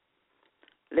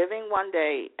 Living one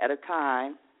day at a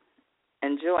time,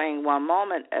 enjoying one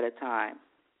moment at a time,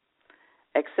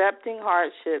 accepting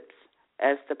hardships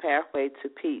as the pathway to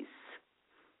peace,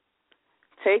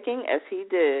 taking as he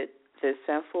did this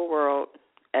sinful world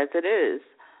as it is,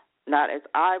 not as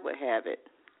I would have it,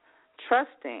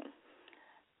 trusting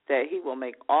that he will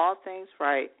make all things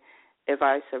right if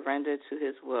I surrender to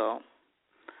his will,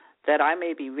 that I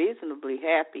may be reasonably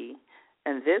happy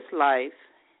in this life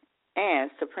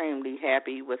and supremely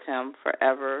happy with him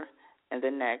forever in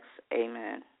the next.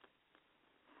 Amen.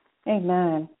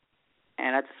 Amen.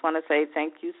 And I just want to say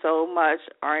thank you so much,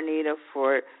 Arnita,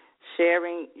 for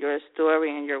sharing your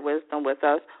story and your wisdom with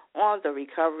us on the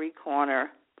Recovery Corner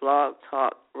Blog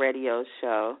Talk Radio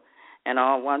Show. And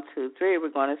on 1, 2, 3, we're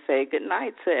going to say good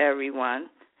night to everyone,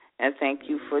 and thank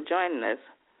you for joining us.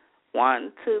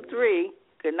 1, 2, 3.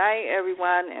 Good night,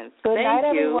 everyone, and good night,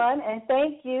 thank you. everyone, and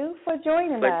thank you for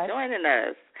joining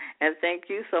us. And thank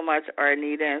you so much,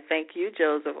 Arnita, and thank you,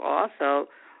 Joseph, also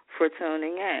for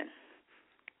tuning in.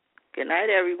 Good night,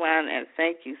 everyone, and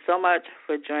thank you so much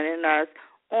for joining us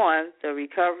on the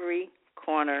Recovery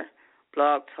Corner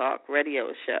Blog Talk Radio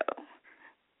Show.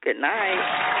 Good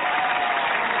night.